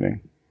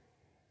awakening.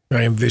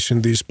 I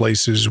envision these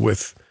places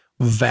with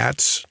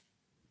vats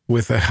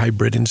with a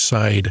hybrid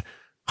inside,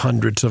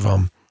 hundreds of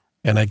them.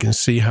 And I can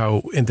see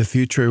how in the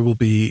future it will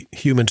be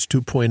humans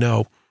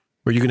 2.0,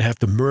 where you're going to have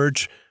to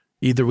merge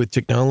either with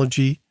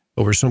technology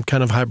or some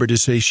kind of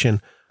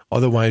hybridization.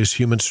 Otherwise,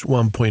 humans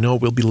 1.0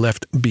 will be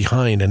left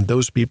behind. And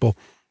those people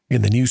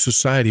in the new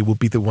society will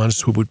be the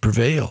ones who would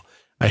prevail.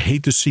 I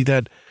hate to see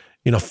that,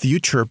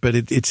 future, but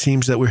it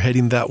seems that we're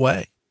heading that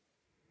way.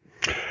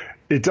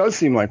 It does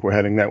seem like we're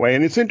heading that way.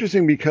 And it's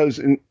interesting because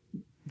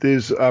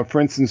there's, for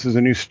instance, there's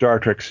a new Star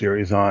Trek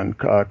series on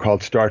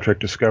called Star Trek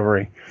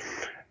Discovery.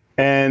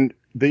 And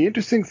the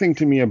interesting thing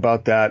to me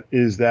about that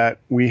is that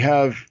we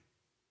have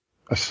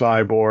a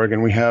cyborg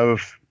and we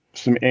have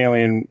some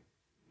alien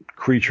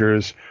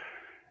creatures,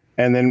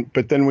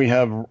 but then we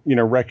have,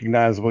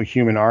 recognizable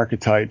human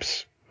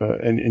archetypes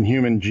and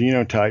human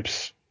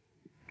genotypes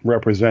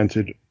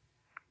represented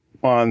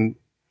on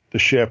the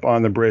ship,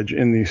 on the bridge,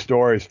 in these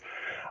stories.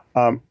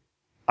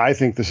 I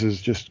think this is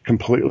just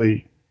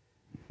completely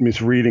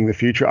misreading the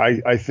future.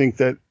 I think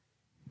that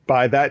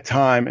by that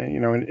time,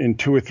 in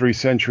 2 or 3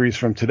 centuries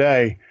from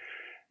today,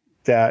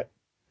 that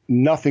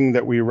nothing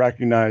that we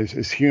recognize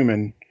as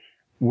human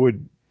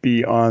would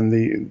be on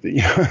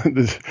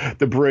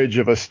the bridge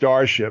of a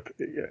starship,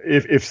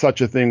 if such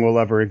a thing will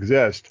ever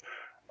exist.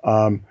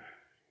 I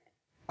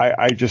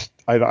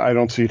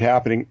don't see it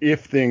happening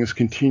if things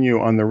continue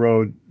on the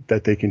road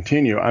that they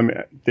continue. I mean,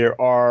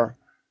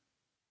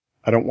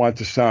 I don't want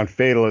to sound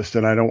fatalist,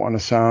 and I don't want to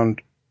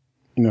sound,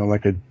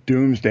 like a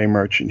doomsday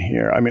merchant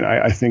here. I mean,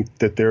 I think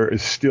that there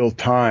is still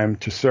time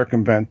to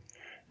circumvent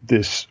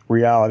this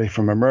reality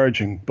from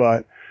emerging,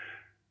 but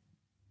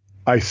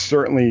I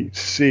certainly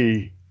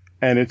see,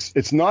 and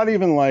it's not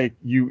even like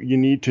you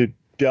need to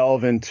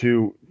delve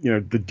into,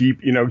 the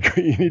deep, you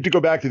need to go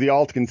back to the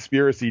alt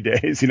conspiracy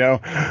days, on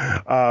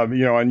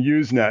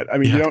Usenet. I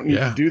mean, you don't need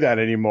to do that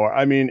anymore.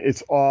 I mean,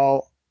 it's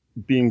all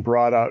being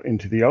brought out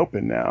into the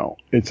open now.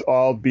 It's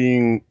all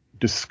being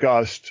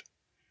discussed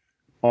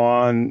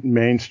on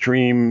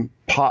mainstream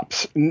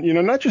pops,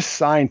 not just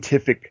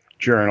scientific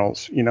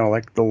journals,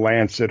 like The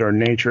Lancet or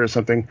Nature or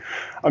something.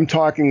 I'm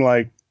talking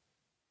like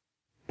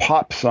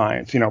pop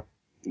science,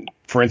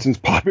 for instance,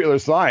 Popular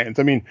Science.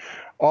 I mean,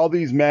 all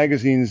these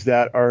magazines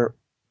that are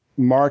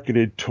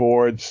marketed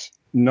towards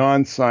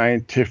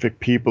non-scientific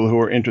people who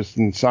are interested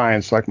in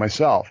science like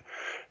myself.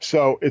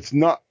 So it's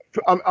not,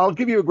 I'll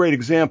give you a great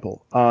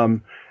example.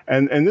 And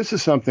this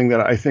is something that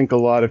I think a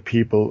lot of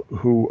people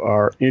who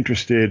are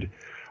interested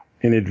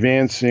in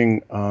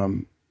advancing,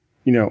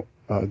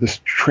 this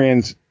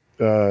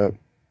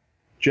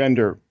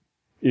transgender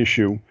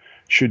issue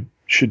should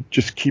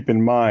just keep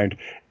in mind,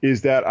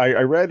 is that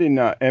I read in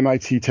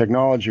MIT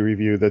Technology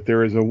Review that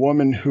there is a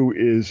woman who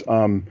is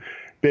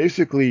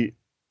basically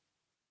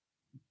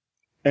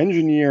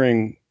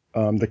engineering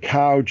the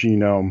cow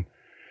genome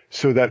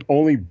so that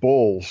only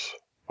bulls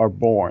are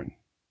born,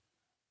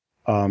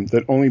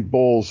 that only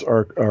bulls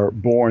are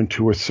born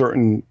to a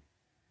certain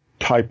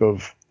type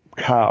of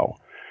cow,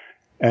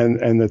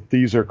 and that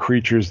these are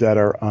creatures that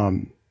are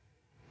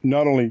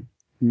not only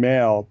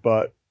male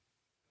but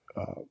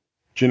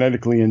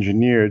genetically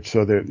engineered,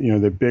 so that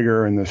they're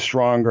bigger and they're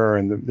stronger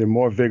and they're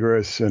more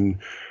vigorous, and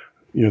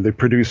they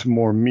produce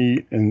more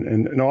meat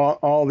and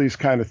all these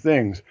kind of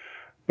things.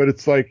 But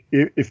it's like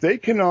if they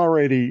can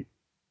already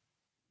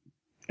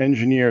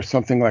engineer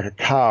something like a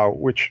cow,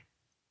 which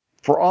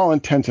for all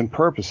intents and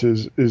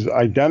purposes is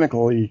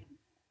identical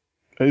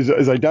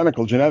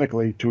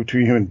genetically to a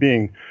human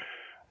being,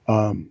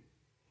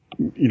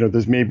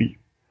 there's maybe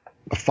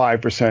a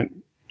 5%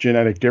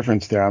 genetic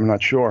difference there. I'm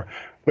not sure.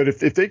 But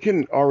if they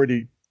can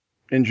already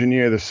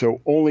engineer this so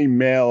only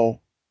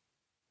male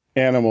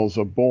animals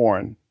are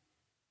born,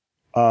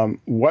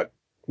 what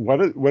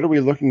are we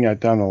looking at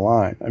down the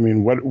line? I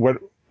mean, what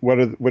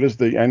is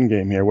the end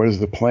game here? What is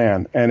the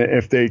plan? And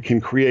if they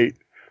can create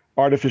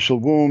artificial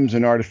wombs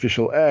and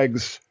artificial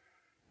eggs,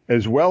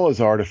 as well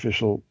as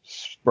artificial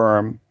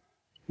sperm,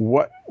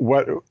 how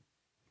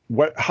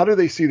do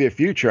they see their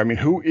future? I mean,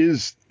 who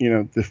is,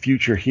 the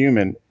future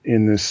human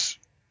in this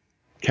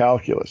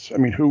calculus? I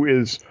mean, who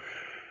is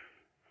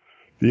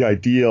the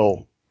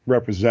ideal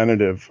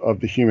representative of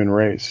the human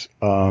race?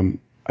 I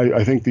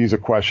think these are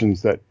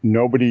questions that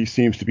nobody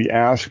seems to be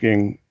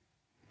asking,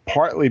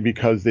 partly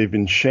because they've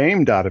been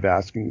shamed out of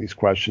asking these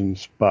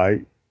questions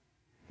by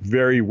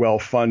very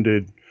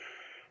well-funded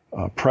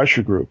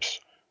pressure groups.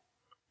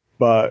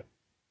 But,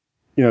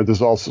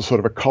 there's also sort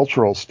of a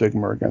cultural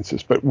stigma against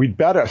this. But we'd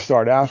better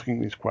start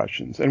asking these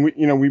questions. And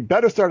we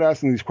better start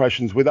asking these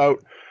questions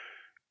without,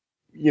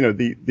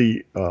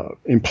 the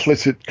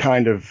implicit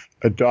kind of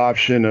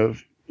adoption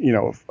of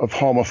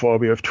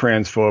homophobia, of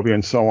transphobia,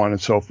 and so on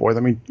and so forth. I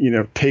mean,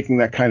 taking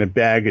that kind of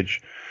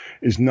baggage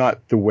is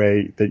not the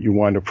way that you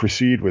want to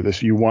proceed with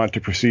this. You want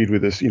to proceed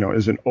with this,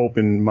 as an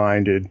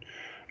open-minded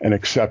and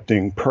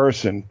accepting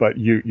person, but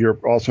you're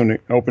also an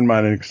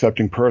open-minded and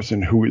accepting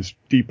person who is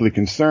deeply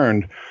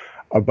concerned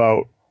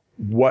about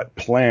what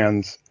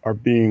plans are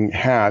being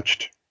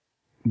hatched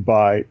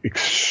by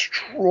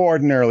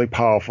extraordinarily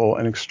powerful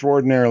and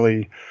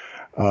extraordinarily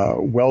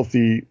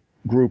wealthy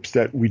groups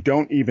that we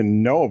don't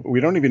even know.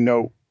 We don't even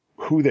know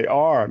who they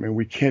are. I mean,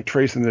 we can't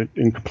trace them. They're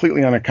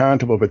completely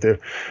unaccountable, but they're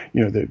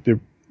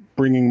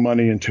bringing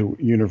money into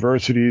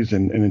universities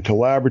and into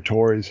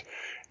laboratories,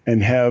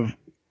 and have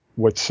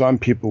what some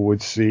people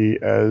would see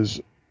as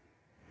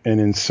an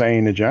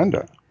insane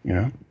agenda.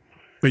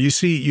 But you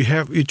see,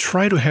 you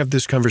try to have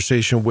this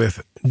conversation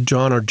with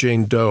John or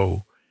Jane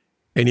Doe,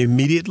 and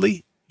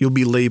immediately you'll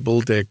be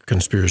labeled a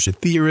conspiracy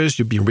theorist.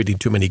 You've been reading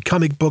too many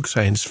comic books,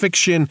 science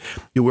fiction.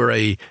 You wear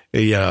a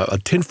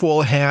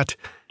tinfoil hat.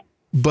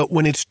 But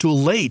when it's too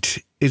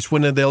late, it's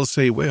when they'll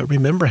say, well, I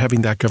remember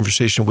having that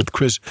conversation with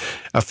Chris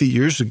a few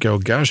years ago.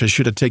 Gosh, I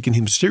should have taken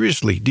him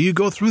seriously. Do you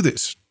go through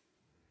this?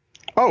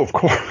 Oh, of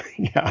course.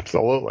 Yeah,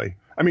 absolutely.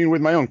 I mean,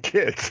 with my own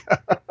kids.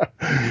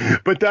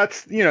 But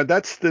that's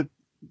the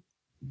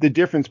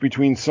difference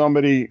between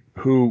somebody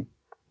who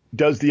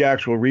does the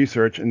actual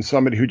research and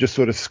somebody who just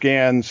sort of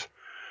scans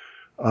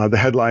the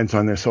headlines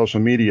on their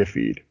social media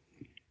feed.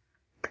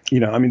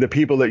 I mean, the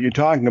people that you're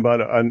talking about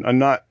are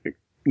not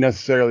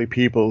necessarily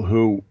people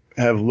who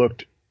have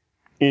looked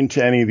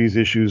into any of these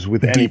issues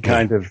with any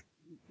kind of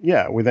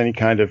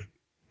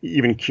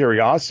even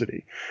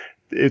curiosity.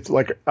 It's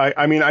like,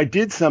 I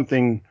did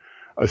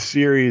a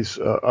series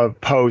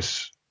of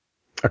posts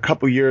a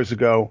couple years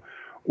ago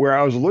where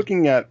I was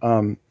looking at,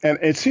 and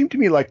it seemed to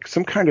me like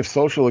some kind of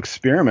social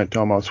experiment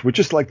almost, with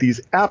just like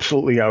these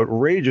absolutely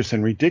outrageous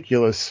and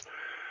ridiculous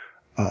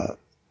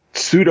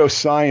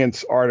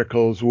pseudoscience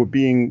articles were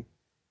being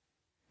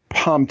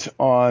pumped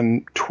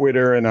on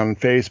Twitter and on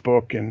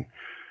Facebook and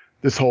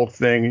this whole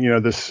thing,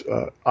 this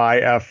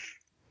ifls.com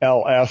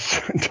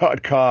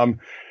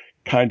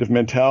kind of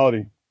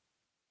mentality.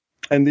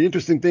 And the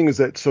interesting thing is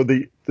that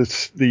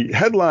the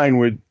headline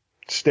would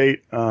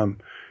state,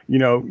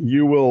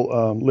 you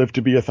will live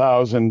to be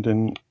 1,000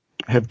 and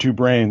have 2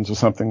 brains or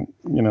something,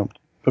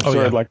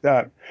 absurd like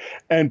that.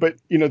 But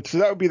so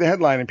that would be the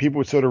headline, and people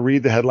would sort of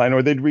read the headline,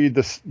 or they'd read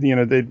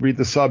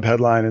the sub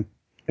headline, and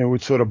it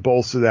would sort of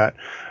bolster that.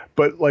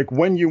 But like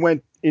when you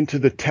went into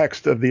the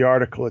text of the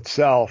article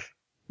itself,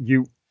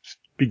 you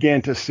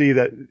began to see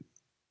that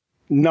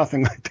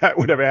nothing like that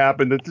would ever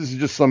happen, that this is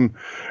just some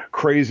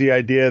crazy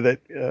idea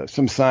that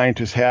some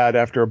scientist had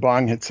after a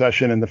bong hit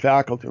session in the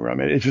faculty room.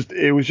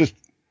 It was just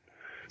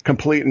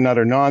complete and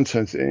utter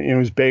nonsense. It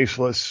was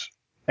baseless,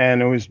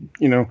 and it was,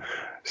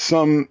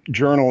 some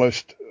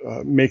journalist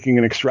making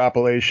an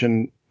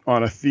extrapolation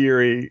on a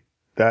theory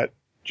that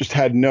just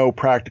had no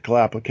practical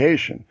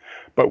application.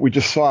 But we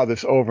just saw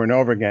this over and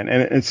over again,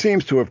 and it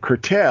seems to have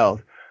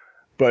curtailed,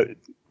 but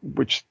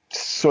which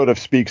sort of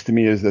speaks to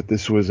me is that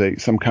this was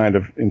some kind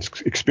of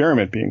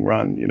experiment being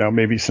run,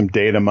 maybe some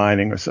data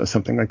mining or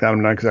something like that.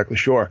 I'm not exactly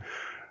sure.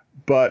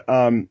 But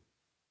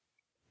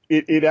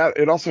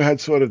it also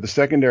had sort of the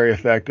secondary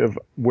effect of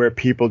where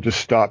people just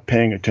stopped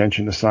paying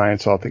attention to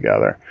science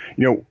altogether.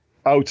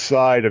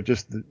 Outside of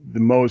just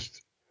the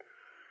most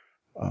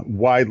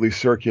widely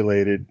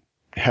circulated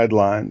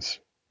headlines.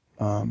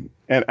 And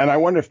I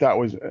wonder if that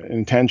was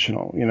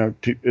intentional.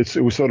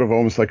 It was sort of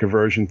almost like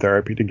aversion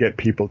therapy to get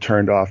people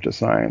turned off to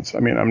science. I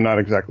mean, I'm not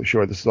exactly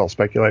sure. This is all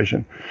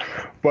speculation.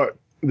 But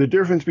the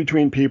difference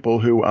between people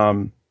who,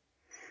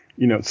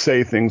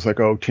 say things like,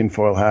 oh,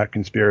 tinfoil hat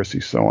conspiracy,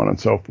 so on and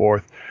so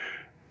forth,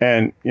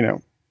 and,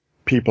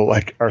 people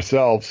like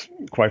ourselves,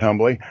 quite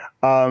humbly,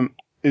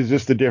 is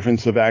just the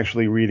difference of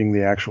actually reading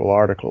the actual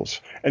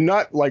articles, and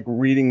not like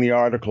reading the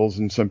articles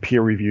in some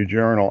peer-reviewed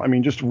journal. I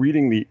mean, just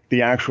reading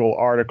the actual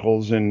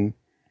articles in,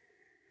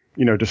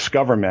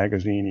 Discover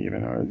magazine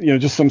even, or,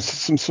 just some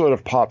sort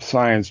of pop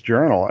science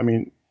journal. I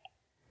mean,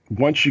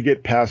 once you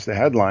get past the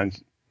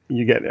headlines,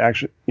 you get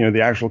actually,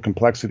 the actual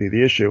complexity of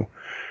the issue.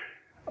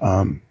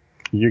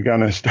 You're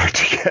going to start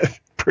to get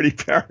pretty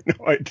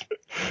paranoid,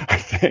 I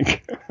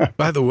think.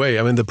 By the way,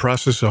 I'm in the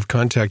process of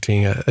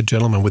contacting a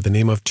gentleman with the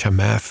name of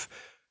Chamath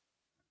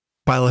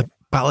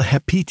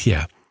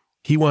Palihapitiya.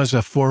 He was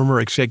a former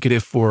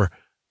executive for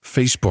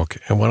Facebook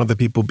and one of the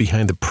people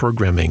behind the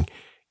programming.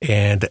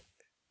 And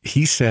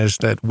he says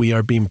that we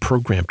are being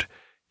programmed.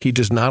 He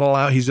doesn't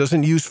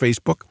use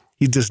Facebook.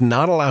 He does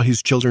not allow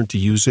his children to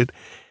use it.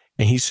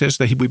 And he says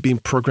that we're being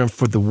programmed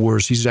for the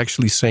worst. He's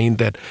actually saying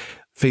that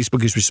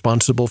Facebook is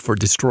responsible for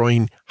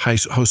destroying how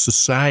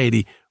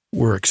society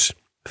works.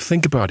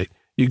 Think about it.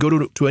 You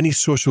go to any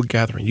social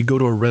gathering, you go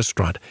to a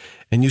restaurant,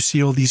 and you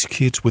see all these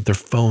kids with their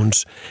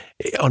phones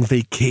on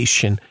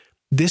vacation.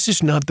 This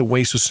is not the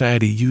way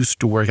society used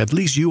to work. At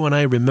least you and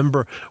I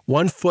remember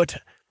one foot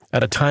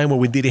at a time where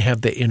we didn't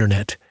have the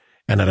internet,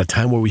 and at a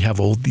time where we have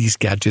all these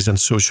gadgets and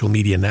social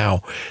media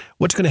now.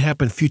 What's going to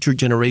happen to future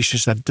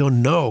generations that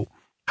don't know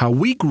how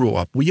we grew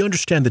up? We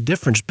understand the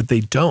difference, but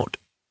they don't.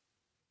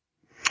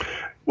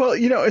 Well,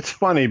 it's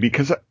funny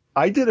because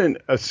I did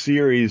a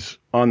series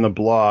on the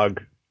blog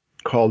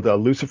called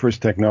Lucifer's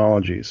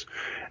Technologies.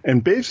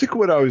 And basically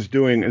what I was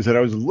doing is that I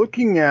was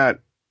looking at,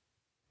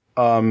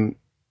 for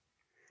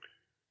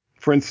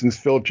instance,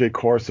 Philip J.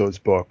 Corso's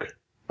book,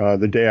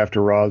 The Day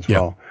After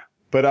Roswell. Yeah.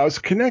 But I was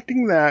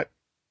connecting that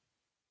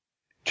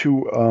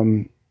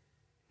to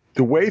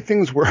the way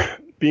things were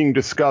being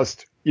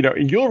discussed.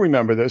 You'll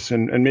remember this,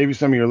 and maybe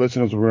some of your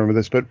listeners will remember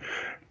this, but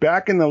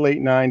back in the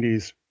late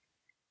 90s,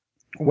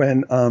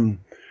 when,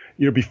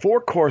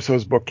 before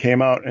Corso's book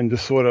came out and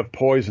just sort of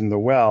poisoned the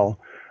well,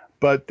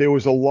 but there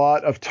was a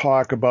lot of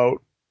talk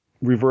about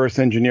reverse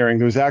engineering.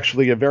 There was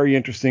actually a very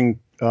interesting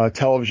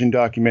television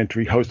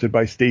documentary hosted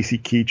by Stacy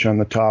Keach on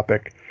the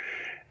topic.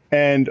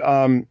 And,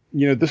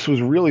 this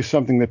was really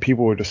something that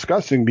people were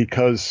discussing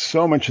because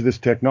so much of this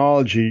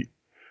technology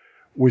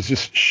was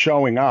just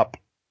showing up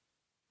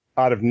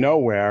out of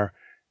nowhere.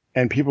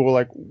 And people were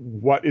like,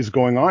 what is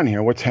going on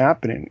here? What's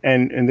happening?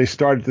 And they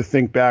started to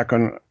think back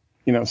on,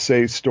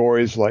 say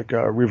stories like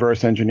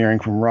reverse engineering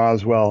from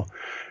Roswell,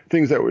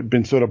 things that had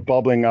been sort of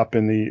bubbling up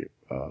in the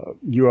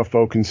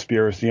UFO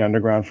conspiracy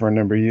underground for a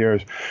number of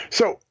years.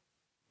 So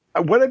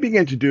what I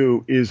began to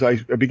do is I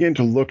began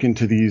to look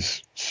into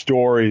these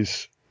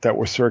stories that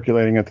were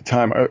circulating at the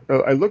time.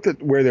 I looked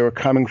at where they were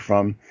coming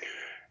from.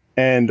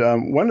 And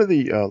one of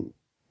the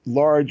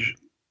large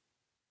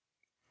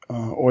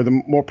or the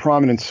more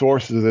prominent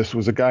sources of this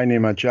was a guy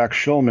named Jack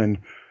Shulman,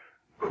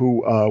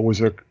 who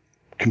was a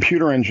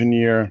computer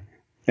engineer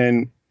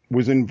and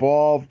was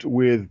involved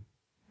with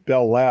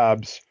Bell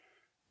Labs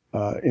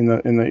in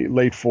the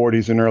late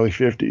 40s and early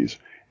 50s.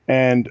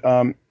 And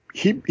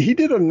he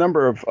did a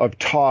number of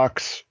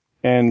talks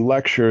and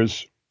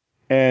lectures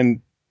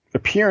and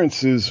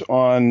appearances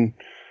on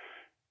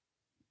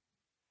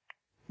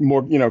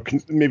more,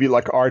 maybe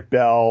like Art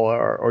Bell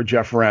or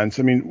Jeff Rense.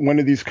 I mean, one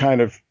of these kind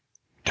of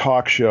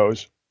talk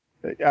shows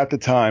at the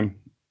time.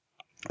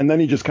 And then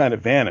he just kind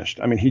of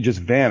vanished. I mean, he just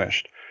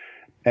vanished.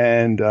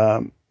 And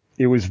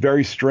it was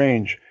very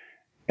strange.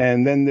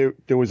 And then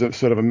there was a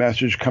sort of a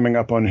message coming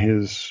up on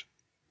his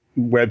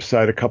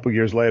website a couple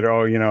years later,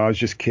 oh, I was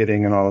just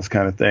kidding and all this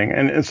kind of thing.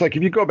 And it's like,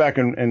 if you go back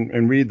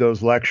and read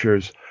those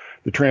lectures,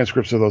 the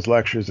transcripts of those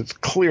lectures, it's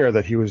clear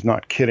that he was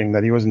not kidding,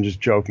 that he wasn't just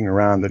joking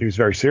around, that he was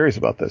very serious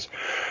about this.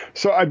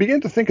 So I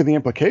began to think of the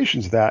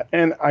implications of that.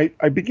 And I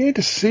began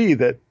to see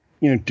that,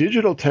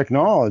 digital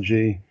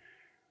technology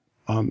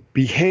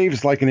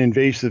behaves like an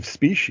invasive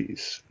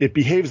species. It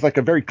behaves like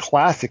a very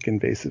classic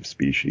invasive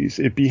species.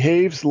 It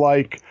behaves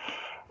like,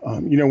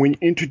 when you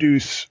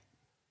introduce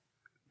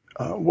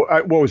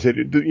what was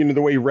it?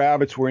 The way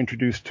rabbits were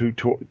introduced to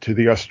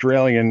the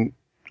Australian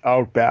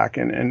outback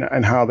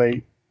and how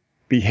they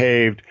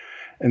behaved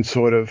and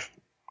sort of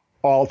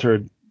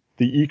altered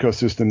the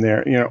ecosystem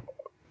there.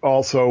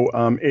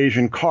 Also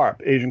Asian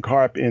carp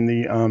in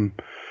the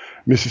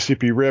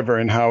Mississippi River,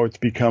 and how it's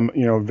become,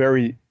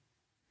 very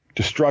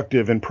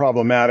destructive and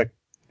problematic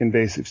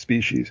invasive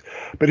species.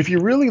 But if you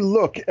really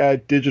look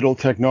at digital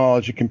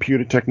technology,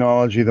 computer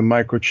technology, the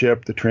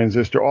microchip, the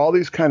transistor, all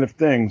these kind of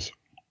things,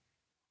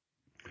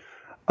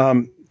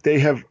 they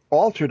have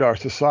altered our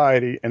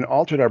society and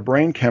altered our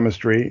brain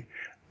chemistry,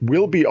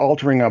 will be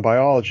altering our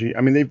biology.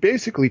 I mean, they've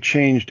basically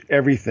changed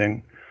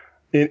everything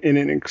in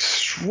an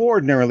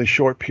extraordinarily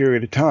short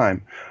period of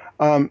time.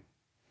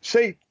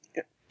 Say,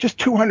 just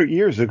 200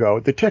 years ago,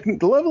 the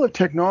level of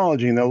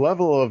technology and the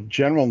level of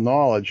general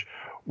knowledge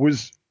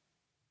was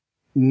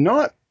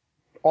not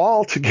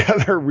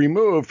altogether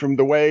removed from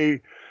the way,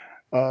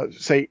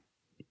 say,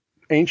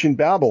 ancient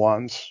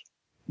Babylons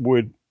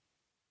would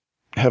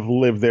have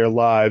lived their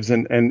lives,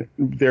 and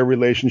their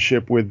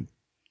relationship with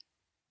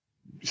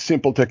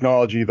simple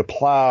technology, the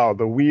plow,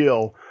 the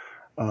wheel,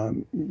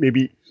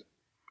 maybe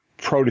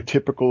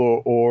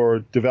prototypical or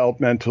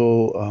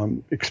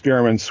developmental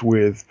experiments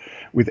with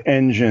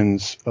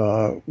engines,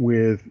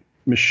 with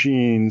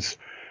machines.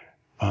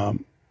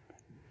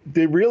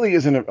 There really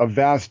isn't a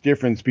vast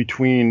difference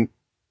between,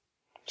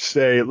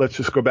 say, let's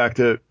just go back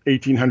to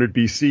 1800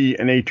 BC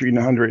and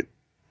 1800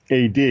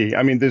 AD.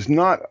 I mean, there's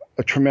not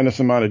a tremendous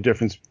amount of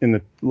difference in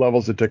the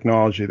levels of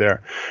technology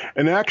there.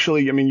 And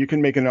actually, I mean, you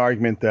can make an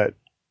argument that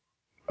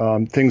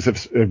things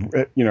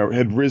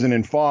had risen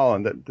and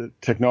fallen, that the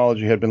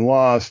technology had been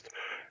lost,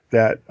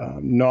 that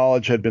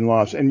knowledge had been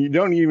lost. And you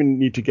don't even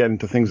need to get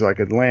into things like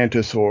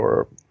Atlantis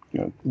or,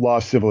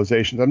 lost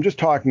civilizations. I'm just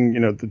talking,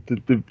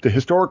 the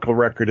historical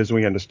record as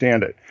we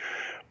understand it.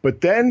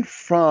 But then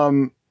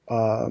from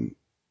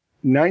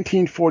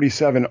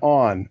 1947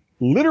 on,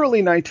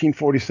 literally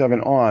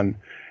 1947 on,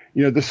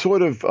 the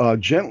sort of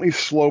gently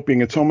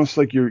sloping, it's almost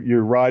like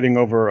you're riding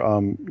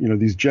over,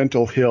 these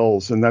gentle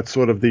hills, and that's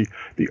sort of the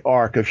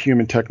arc of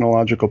human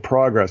technological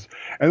progress.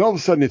 And all of a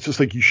sudden, it's just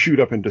like you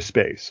shoot up into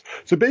space.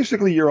 So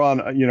basically, you're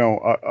on,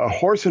 a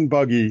horse and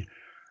buggy,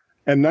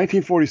 and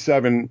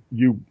 1947,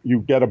 you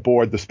get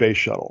aboard the space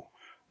shuttle.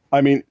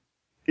 I mean,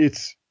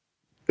 it's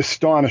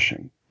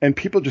astonishing. And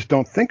people just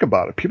don't think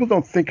about it. People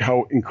don't think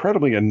how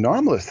incredibly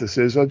anomalous this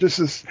is.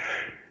 There's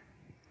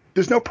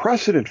no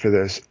precedent for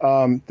this.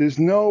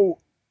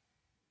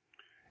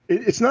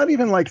 It's not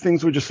even like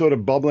things were just sort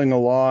of bubbling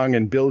along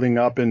and building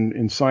up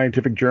in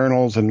scientific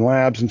journals and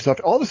labs and stuff.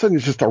 All of a sudden,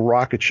 it's just a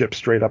rocket ship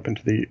straight up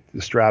into the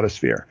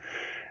stratosphere.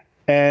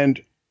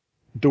 And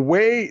the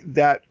way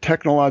that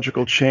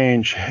technological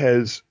change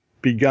has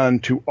begun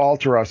to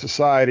alter our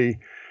society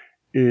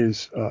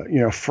is,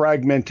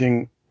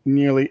 fragmenting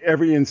nearly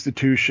every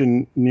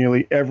institution,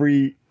 nearly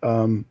every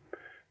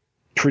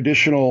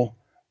traditional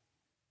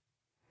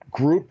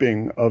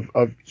grouping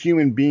of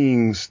human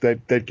beings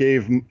that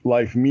gave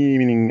life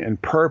meaning and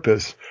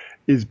purpose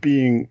is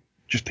being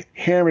just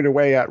hammered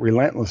away at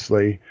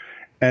relentlessly,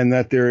 and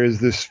that there is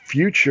this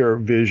future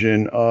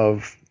vision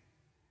of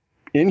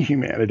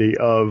inhumanity,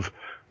 of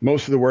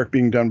most of the work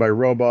being done by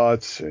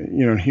robots,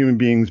 human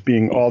beings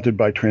being altered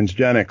by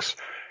transgenics,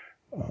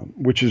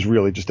 which is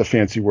really just a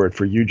fancy word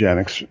for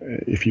eugenics,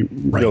 if you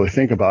really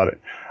think about it.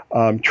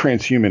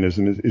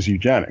 Transhumanism is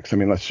eugenics. I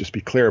mean, let's just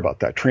be clear about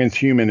that.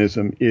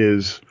 Transhumanism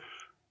is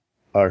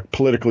a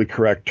politically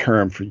correct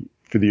term for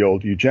the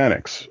old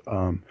eugenics.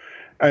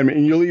 I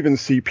mean, you'll even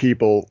see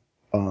people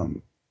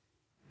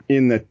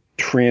in the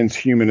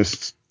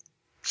transhumanist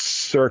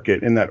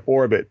circuit, in that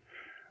orbit,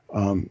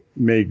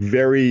 make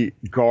very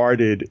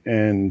guarded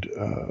and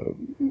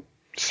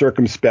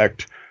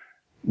circumspect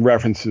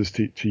references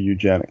to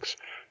eugenics.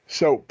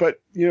 So, but,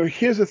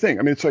 here's the thing.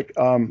 I mean, it's like,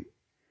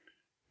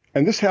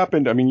 and this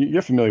happened, I mean,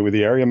 you're familiar with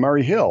the area,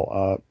 Murray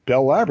Hill,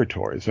 Bell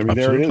Laboratories. I mean,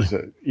 Absolutely. There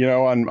it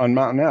is, on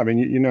Mountain Ave. And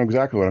you know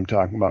exactly what I'm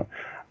talking about.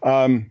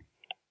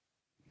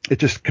 It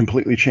just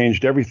completely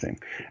changed everything.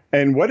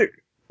 And what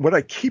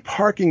I keep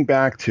harking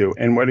back to,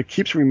 and what it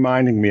keeps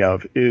reminding me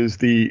of, is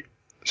the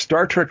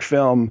Star Trek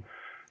film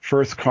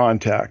First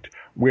Contact,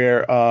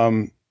 where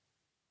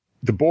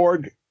the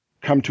Borg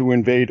come to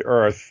invade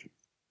Earth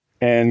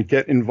and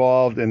get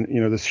involved in,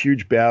 this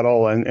huge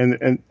battle.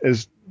 And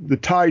as the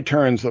tide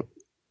turns up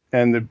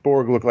and the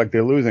Borg look like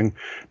they're losing,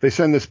 they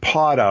send this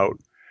pod out,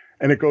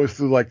 and it goes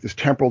through like this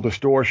temporal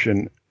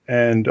distortion.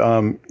 And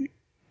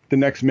the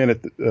next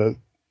minute,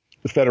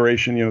 the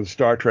Federation, the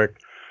Star Trek,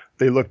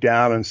 they look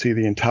down and see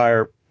the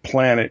entire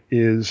planet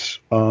is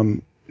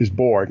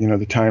Borg.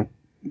 The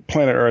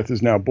planet Earth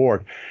is now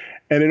Borg.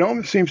 And it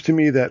almost seems to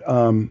me that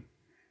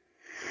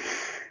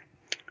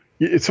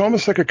it's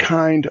almost like a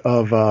kind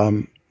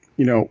of,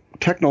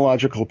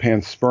 technological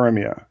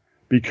panspermia,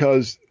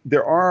 because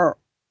there are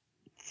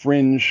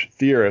fringe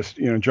theorists,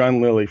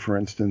 John Lilly, for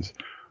instance,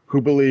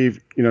 who believe,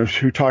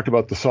 who talked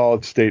about the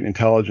solid state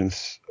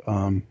intelligence,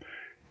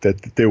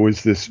 that there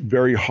was this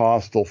very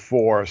hostile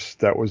force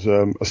that was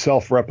a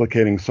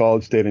self-replicating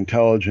solid state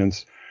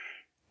intelligence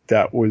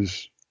that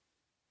was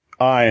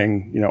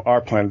eyeing,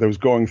 our planet, that was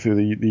going through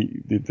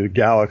the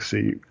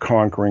galaxy,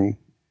 conquering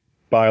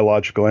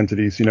biological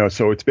entities,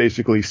 so it's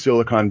basically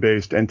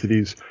silicon-based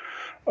entities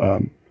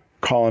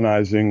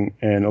colonizing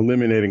and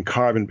eliminating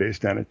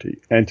carbon-based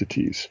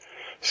entities.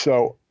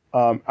 So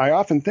I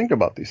often think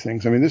about these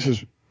things. I mean, this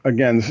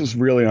is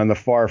really on the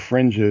far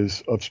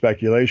fringes of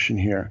speculation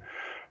here.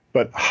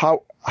 But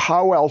how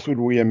else would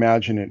we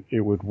imagine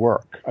it would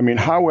work? I mean,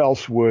 how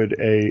else would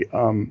a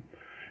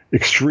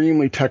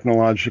extremely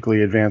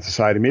technologically advanced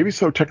society, maybe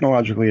so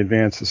technologically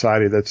advanced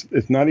society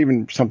it's not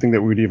even something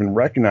that we would even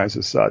recognize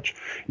as such.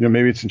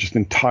 Maybe it's just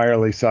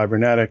entirely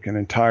cybernetic and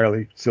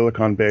entirely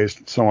silicon based,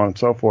 and so on and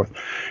so forth.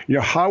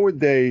 How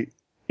would they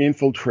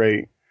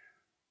infiltrate,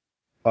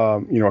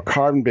 a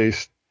carbon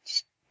based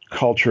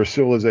culture,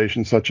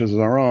 civilization such as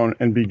our own,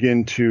 and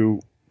begin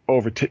to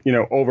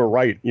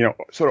overwrite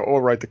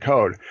the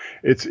code?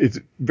 It's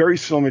very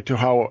similar to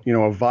how,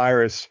 a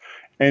virus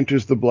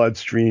enters the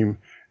bloodstream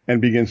and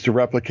begins to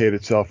replicate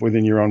itself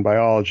within your own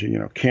biology.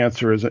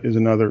 Cancer is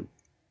another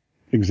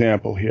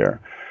example here.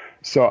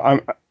 So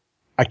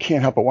I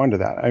can't help but wonder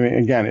that. I mean,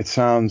 again, it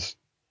sounds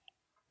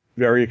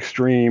very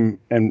extreme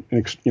and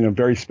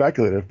very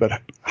speculative,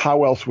 but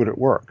how else would it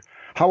work?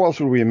 How else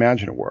would we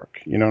imagine it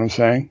work? You know what I'm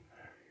saying?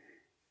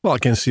 Well, I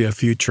can see a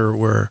future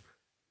where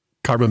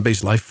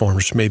carbon-based life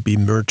forms may be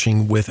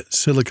merging with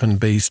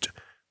silicon-based,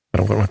 I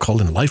don't want to call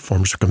them life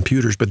forms or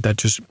computers, but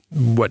that's just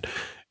what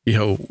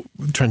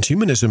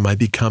transhumanism might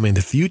become in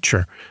the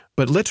future.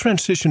 But let's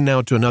transition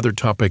now to another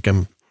topic.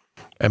 I'm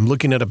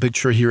looking at a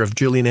picture here of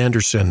Gillian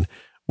Anderson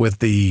with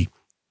the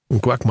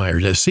Quagmire,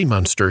 the sea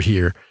monster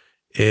here.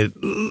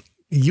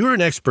 You're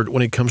an expert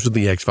when it comes to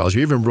the X-Files.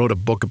 You even wrote a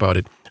book about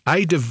it.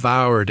 I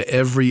devoured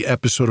every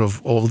episode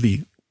of all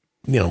the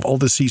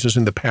seasons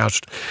in the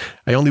past.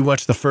 I only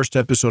watched the first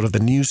episode of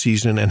the new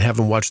season and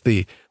haven't watched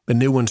the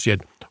new ones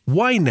yet.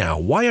 Why now?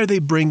 Why are they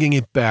bringing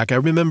it back? I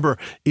remember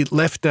it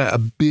left a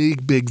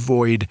big, big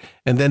void,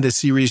 and then the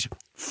series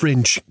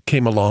Fringe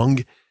came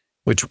along,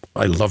 which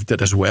I loved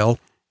it as well.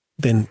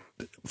 Then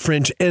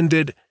Fringe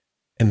ended,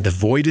 and the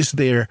void is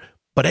there.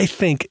 But I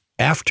think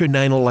after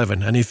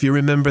 9/11, and if you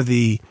remember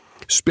the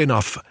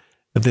spin-off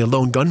of The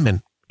Lone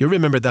Gunman, you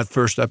remember that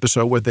first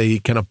episode where they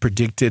kind of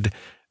predicted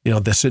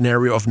the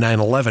scenario of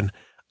 9/11.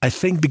 I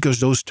think because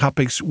those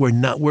topics were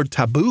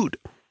tabooed,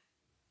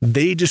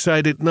 they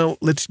decided, no,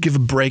 let's give a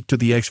break to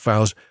the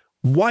X-Files.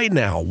 Why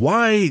now?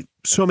 Why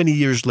so many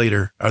years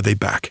later are they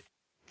back?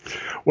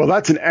 Well,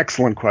 that's an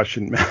excellent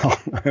question,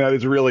 Mel. That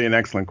is really an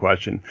excellent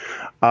question.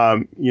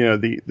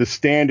 The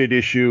standard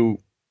issue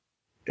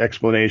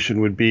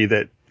explanation would be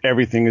that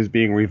everything is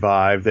being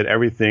revived, that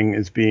everything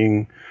is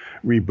being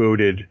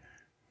rebooted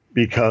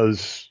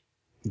because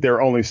there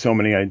are only so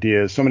many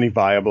ideas, so many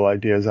viable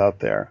ideas out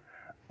there.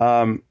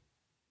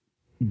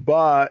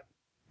 But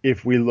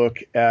if we look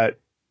at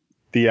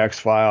the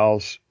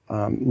X-Files,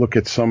 look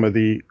at some of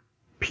the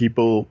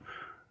people,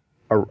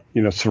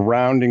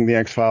 surrounding the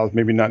X-Files,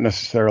 maybe not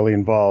necessarily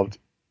involved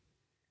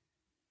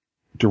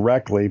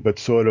directly, but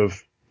sort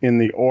of in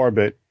the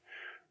orbit,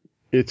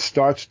 it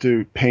starts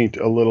to paint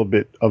a little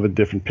bit of a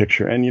different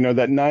picture. And,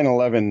 that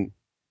 9/11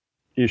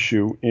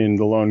 issue in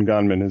The Lone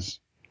Gunman is,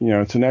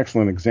 it's an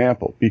excellent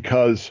example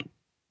because,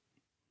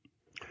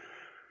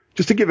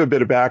 just to give a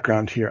bit of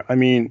background here, I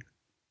mean,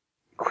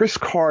 Chris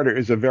Carter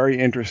is a very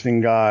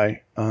interesting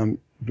guy,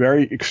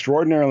 very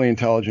extraordinarily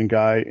intelligent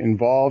guy,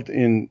 involved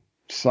in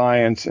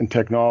science and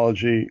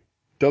technology,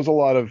 does a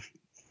lot of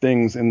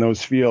things in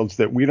those fields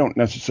that we don't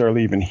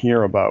necessarily even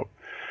hear about.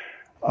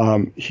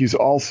 He's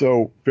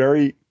also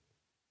very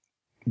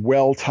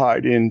well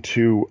tied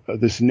into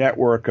this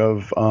network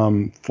of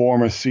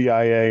former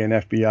CIA and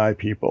FBI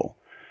people.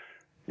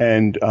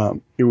 And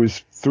it was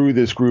through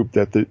this group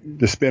that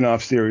the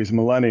spin-off series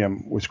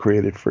Millennium was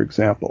created, for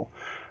example.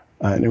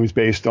 And it was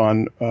based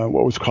on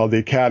what was called the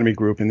Academy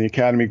Group. And the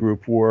Academy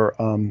Group were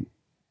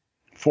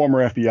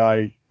former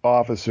FBI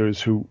officers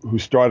who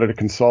started a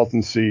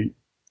consultancy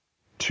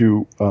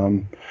to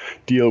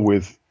deal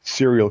with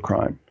serial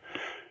crime.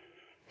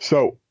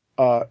 So,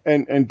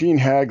 and Dean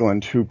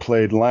Haglund, who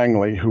played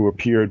Langley, who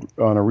appeared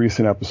on a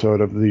recent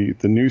episode of the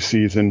new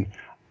season,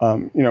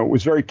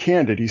 was very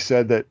candid. He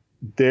said that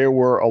there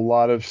were a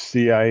lot of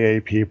CIA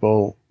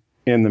people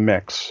in the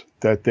mix,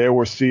 that there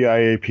were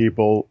CIA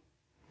people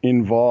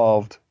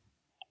involved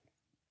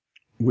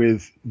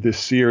with this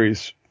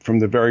series from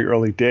the very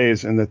early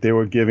days, and that they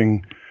were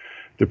giving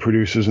the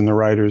producers and the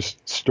writers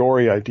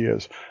story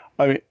ideas.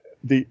 I mean,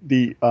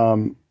 the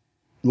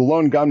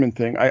lone gunman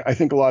thing, I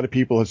think a lot of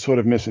people have sort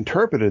of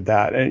misinterpreted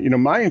that.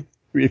 And,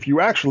 if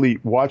you actually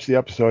watch the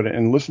episode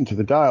and listen to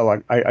the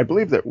dialogue, I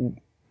believe that,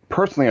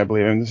 personally, I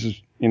believe, and this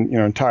is,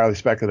 entirely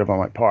speculative on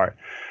my part,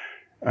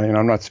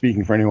 I'm not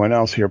speaking for anyone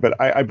else here, but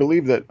I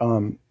believe that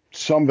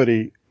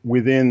somebody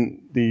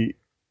within the,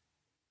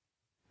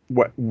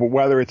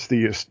 whether it's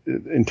the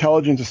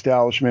intelligence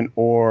establishment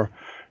or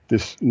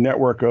this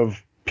network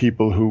of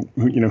people who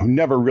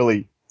never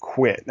really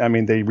quit. I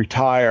mean, they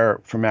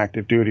retire from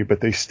active duty, but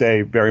they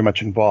stay very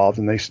much involved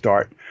and they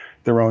start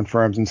their own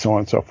firms and so on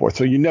and so forth.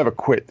 So you never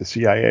quit the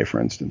CIA, for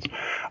instance.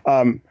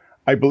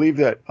 I believe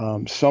that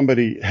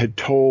somebody had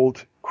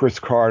told Chris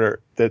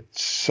Carter that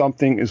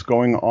something is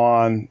going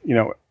on,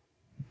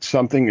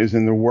 something is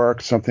in the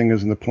works, something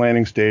is in the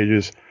planning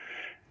stages,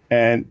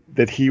 and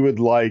that he would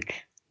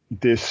like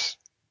this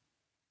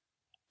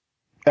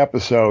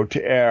episode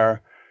to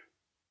air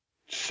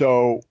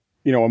so,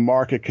 a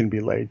market can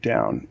be laid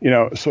down,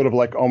 sort of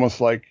like,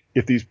 almost like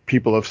if these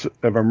people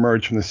have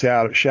emerged from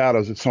the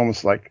shadows, it's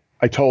almost like,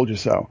 I told you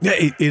so. Yeah,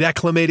 it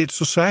acclimated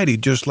society,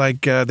 just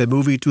like the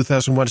movie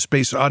 2001: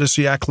 Space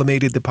Odyssey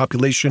acclimated the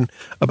population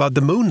about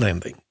the moon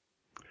landing.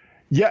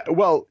 Yeah,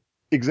 well,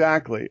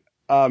 exactly.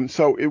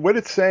 So what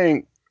it's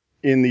saying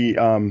in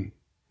the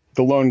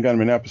Lone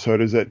Gunman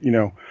episode is that,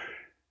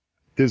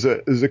 there's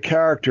a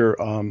character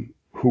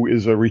who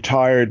is a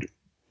retired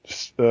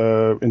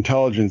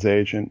intelligence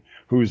agent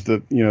who's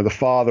the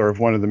father of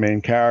one of the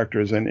main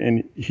characters,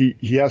 and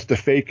he has to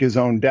fake his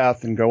own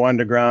death and go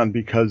underground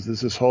because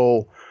there's this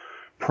whole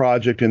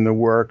project in the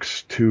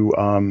works to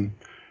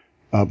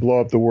blow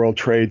up the World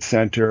Trade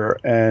Center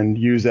and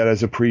use that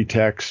as a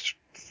pretext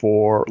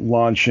for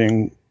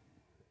launching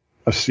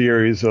a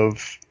series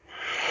of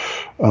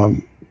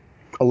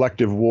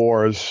elective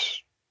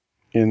wars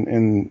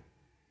in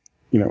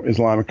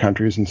Islamic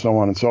countries and so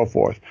on and so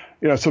forth.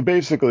 So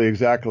basically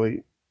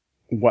exactly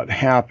what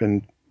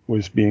happened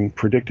was being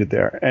predicted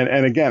there.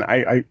 And again,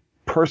 I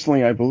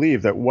personally, I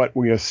believe that what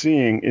we are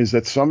seeing is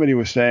that somebody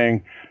was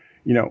saying,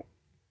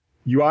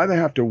 you either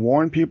have to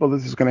warn people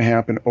this is going to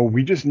happen, or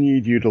we just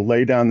need you to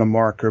lay down the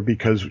marker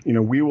because,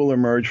 we will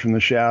emerge from the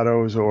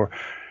shadows or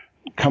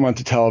come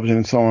onto television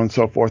and so on and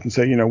so forth and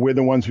say, we're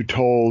the ones who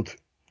told,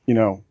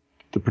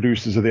 the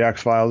producers of the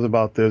X-Files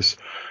about this,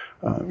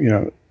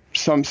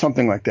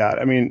 something like that.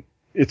 I mean,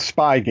 it's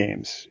spy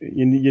games.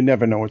 You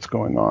never know what's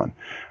going on.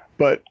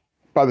 But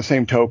by the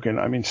same token,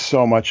 I mean,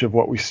 so much of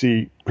what we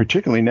see,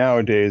 particularly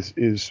nowadays,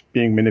 is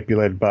being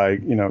manipulated by,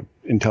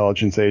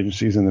 intelligence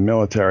agencies and the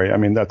military. I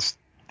mean, this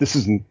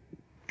isn't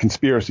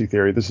conspiracy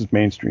theory. This is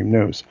mainstream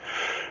news.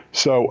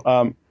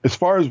 So as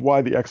far as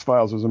why the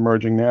X-Files is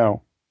emerging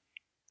now,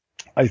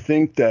 I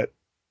think that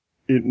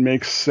it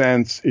makes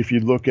sense if you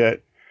look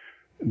at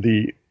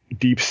the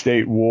deep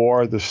state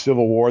war, the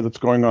civil war that's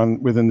going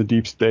on within the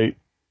deep state.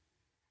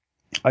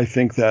 I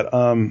think that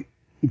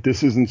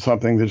this isn't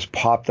something that just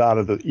popped out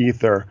of the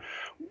ether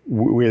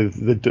with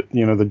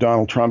the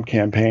Donald Trump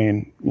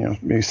campaign,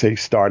 maybe say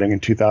starting in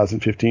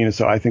 2015 or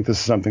so. I think this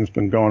is something that's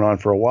been going on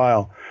for a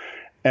while.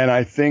 And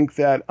I think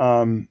that,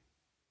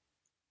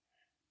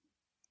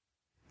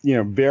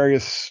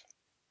 various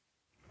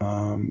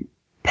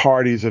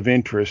parties of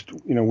interest,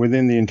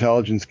 within the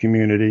intelligence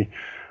community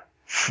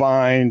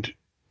find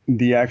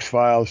the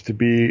X-Files to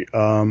be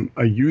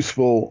a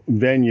useful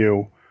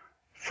venue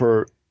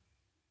for,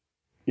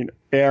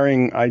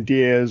 airing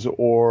ideas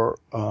or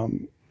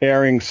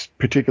airing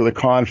particular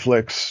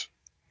conflicts,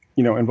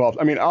 involved.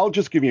 I mean, I'll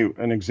just give you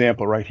an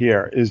example right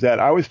here, is that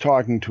I was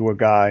talking to a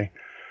guy,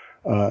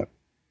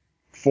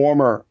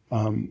 former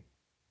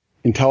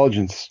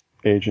intelligence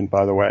agent,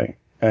 by the way,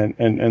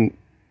 and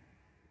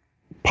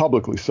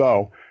publicly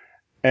so.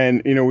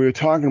 And, we were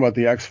talking about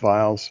the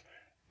X-Files,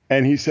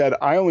 and he said,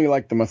 I only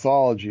like the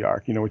mythology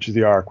arc, which is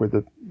the arc with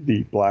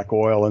the black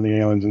oil and the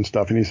aliens and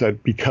stuff. And he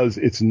said, because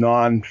it's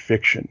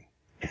nonfiction.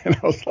 And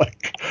I was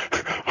like,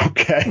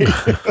 okay.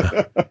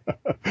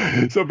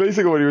 So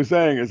basically what he was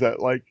saying is that,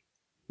 like,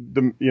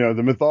 the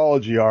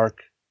mythology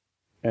arc,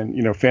 and,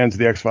 fans of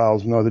the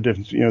X-Files know the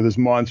difference. There's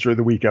Monster of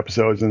the Week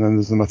episodes, and then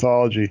there's the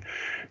mythology.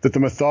 That the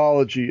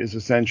mythology is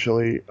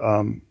essentially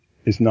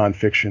is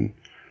nonfiction.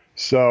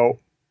 So,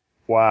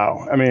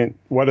 wow. I mean,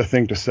 what a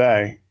thing to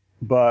say.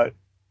 But,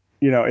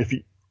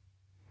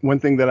 one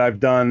thing that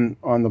I've done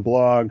on the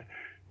blog,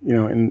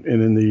 and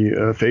in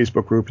the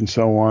Facebook group and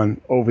so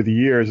on over the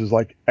years is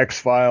like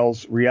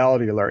X-Files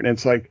Reality Alert. And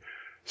it's like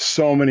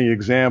so many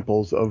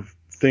examples of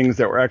things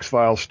that were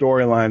X-Files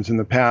storylines in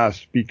the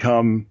past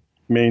become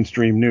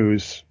mainstream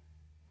news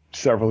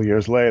several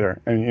years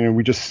later. And,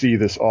 we just see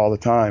this all the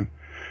time.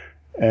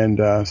 And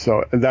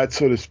so that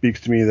sort of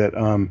speaks to me that,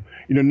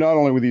 not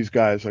only were these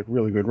guys like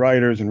really good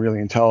writers and really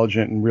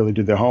intelligent and really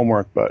did their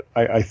homework, but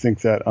I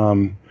think that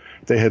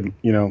they had,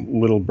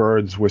 little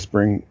birds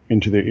whispering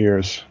into their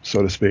ears,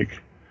 so to speak.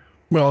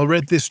 Well, I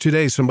read this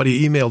today.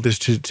 Somebody emailed this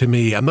to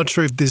me. I'm not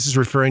sure if this is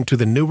referring to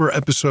the newer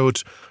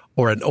episodes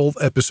or an old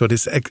episode.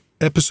 It's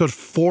episode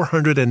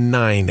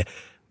 409.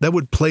 That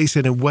would place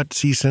it in what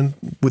season?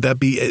 Would that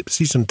be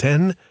season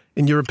 10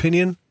 in your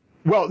opinion?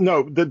 Well,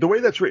 no, the way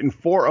that's written,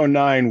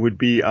 409 would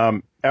be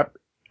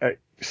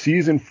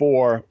season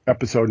 4,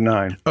 episode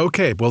 9.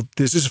 Okay, well,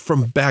 this is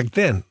from back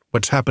then.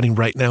 What's happening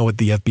right now with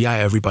the FBI,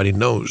 everybody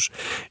knows.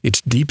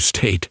 It's deep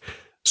state.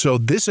 So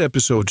this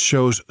episode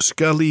shows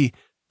Scully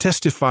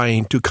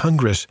testifying to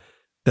Congress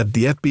that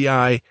the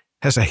FBI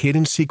has a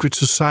hidden secret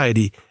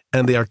society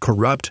and they are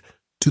corrupt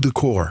to the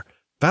core.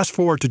 Fast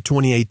forward to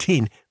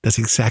 2018, that's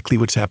exactly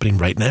what's happening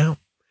right now.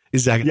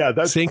 Is that synchronicity?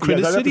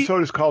 Yeah, that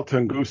episode is called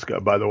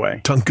Tunguska, by the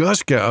way.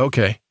 Tunguska,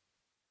 okay.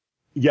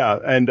 Yeah,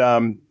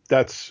 and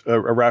that's a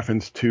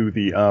reference to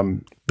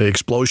the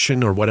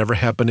explosion or whatever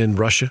happened in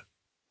Russia.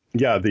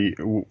 Yeah,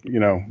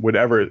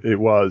 whatever it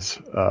was,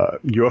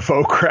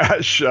 UFO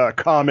crash,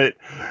 comet,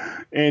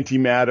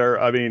 antimatter.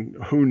 I mean,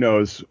 who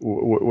knows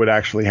what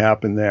actually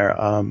happened there?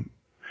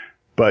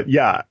 But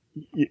yeah,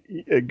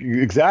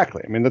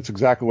 exactly. I mean, that's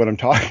exactly what I'm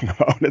talking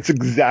about. That's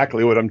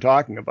exactly what I'm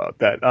talking about.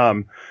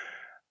 That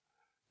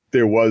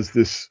there was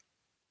this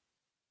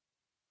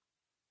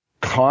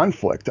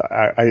conflict,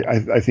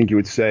 I think you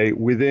would say,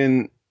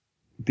 within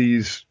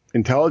these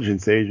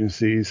intelligence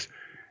agencies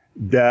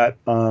that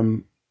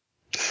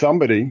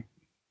somebody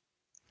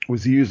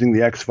was using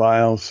the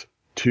X-Files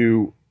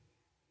to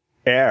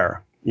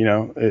air,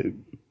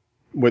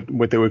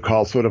 what they would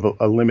call sort of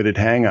a limited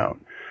hangout.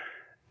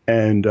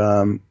 And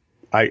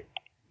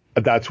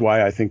that's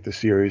why I think the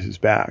series is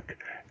back.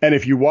 And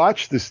if you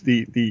watch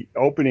the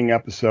opening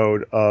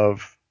episode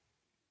of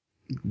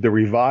the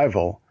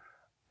revival,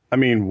 I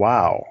mean,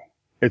 wow.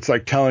 It's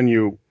like telling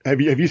you, have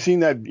you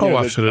seen that?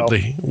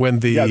 Absolutely.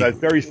 That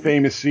very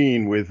famous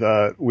scene with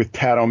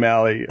Tad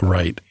O'Malley.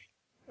 Right.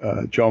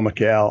 Joe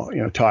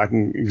McHale,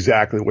 talking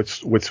exactly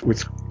what's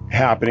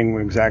happening,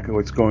 exactly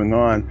what's going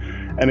on.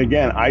 And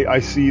again, I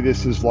see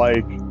this as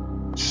like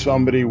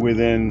somebody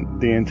within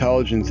the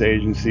intelligence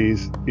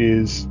agencies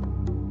is,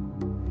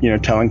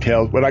 telling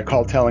tales, what I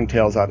call telling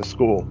tales out of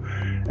school.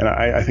 And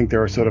I think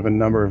there are sort of a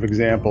number of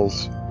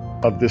examples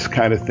of this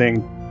kind of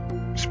thing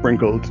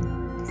sprinkled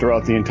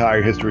throughout the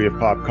entire history of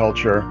pop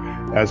culture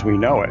as we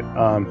know it.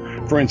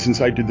 For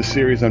instance, I did the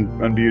series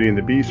on Beauty and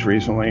the Beast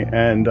recently,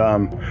 and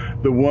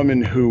the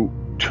woman who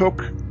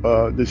took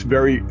this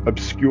very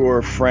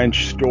obscure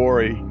French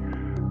story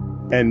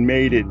and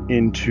made it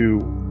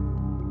into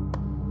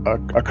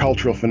a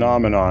cultural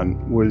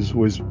phenomenon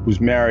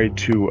was married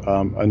to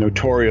a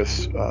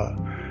notorious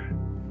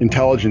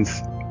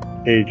intelligence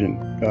agent,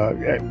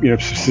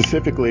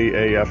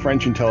 specifically a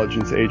French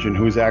intelligence agent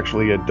who was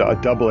actually a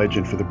double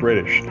agent for the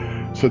British.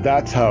 So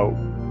that's how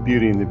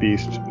Beauty and the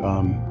Beast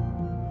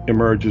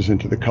emerges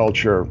into the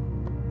culture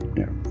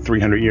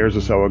 300 years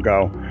or so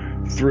ago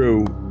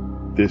through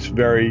this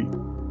very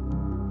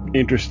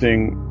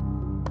interesting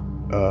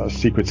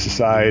secret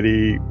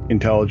society,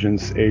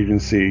 intelligence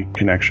agency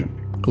connection.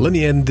 Let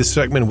me end this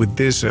segment with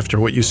this after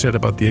what you said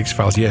about the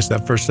X-Files. Yes,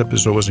 that first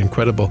episode was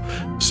incredible.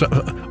 So,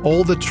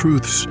 all the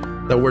truths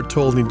that were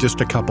told in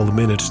just a couple of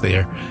minutes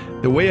there.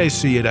 The way I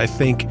see it, I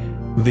think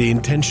the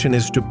intention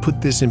is to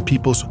put this in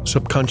people's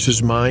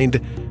subconscious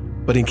mind.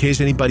 But in case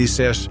anybody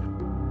says,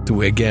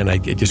 I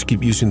just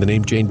keep using the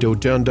name Jane Doe,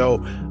 John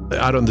Doe,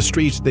 out on the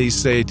streets, they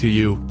say to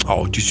you,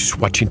 oh, you're just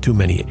watching too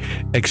many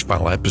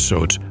X-File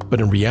episodes.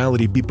 But in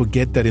reality, people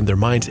get that in their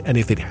minds. And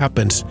if it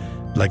happens,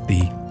 like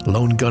the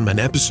Lone Gunman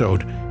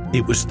episode,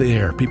 it was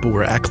there. People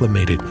were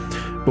acclimated.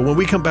 But when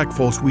we come back,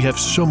 folks, we have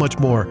so much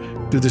more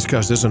to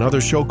discuss. There's another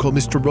show called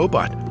Mr.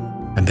 Robot,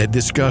 and they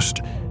discussed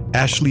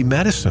Ashley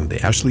Madison,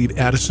 the Ashley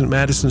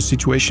Madison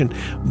situation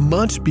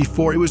months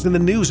before it was in the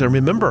news. And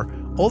remember,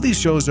 all these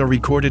shows are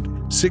recorded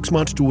 6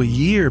 months to a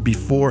year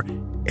before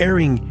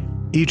airing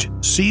each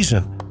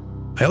season.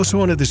 I also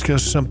want to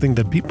discuss something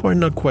that people are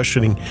not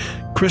questioning.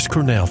 Chris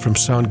Cornell from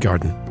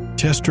Soundgarden,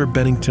 Chester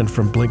Bennington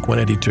from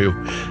Blink-182,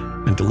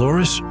 and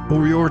Dolores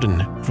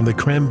O'Riordan from the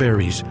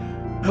Cranberries.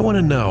 I want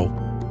to know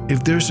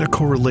if there's a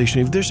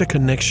correlation, if there's a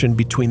connection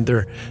between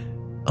their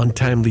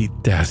untimely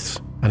deaths.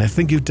 And I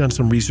think you've done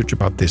some research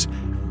about this.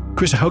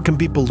 Chris, how can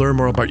people learn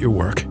more about your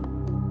work?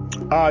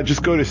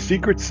 Just go to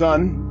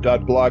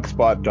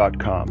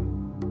secretsun.blogspot.com.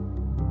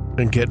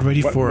 And get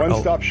ready for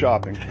one-stop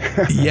shopping.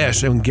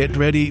 Yes, and get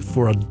ready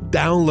for a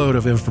download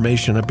of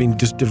information. I've been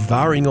just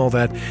devouring all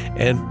that,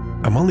 and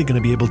I'm only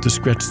going to be able to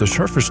scratch the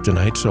surface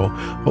tonight, so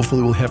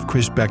hopefully we'll have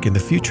Chris back in the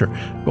future.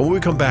 But when we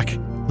come back,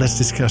 let's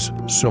discuss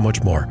so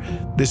much more.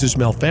 This is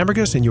Mel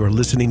Famagus, and you are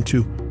listening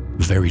to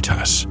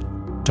Veritas.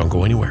 Don't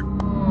go anywhere.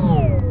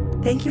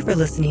 Thank you for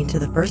listening to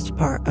the first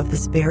part of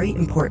this very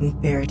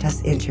important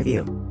Veritas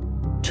interview.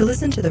 To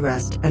listen to the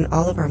rest and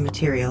all of our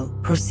material,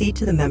 proceed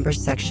to the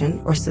members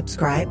section or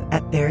subscribe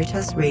at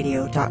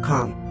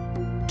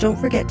veritasradio.com. Don't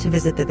forget to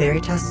visit the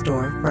Veritas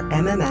store for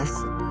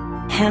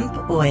MMS,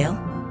 hemp oil,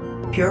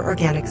 pure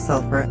organic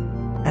sulfur,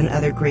 and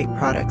other great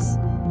products.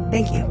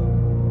 Thank you.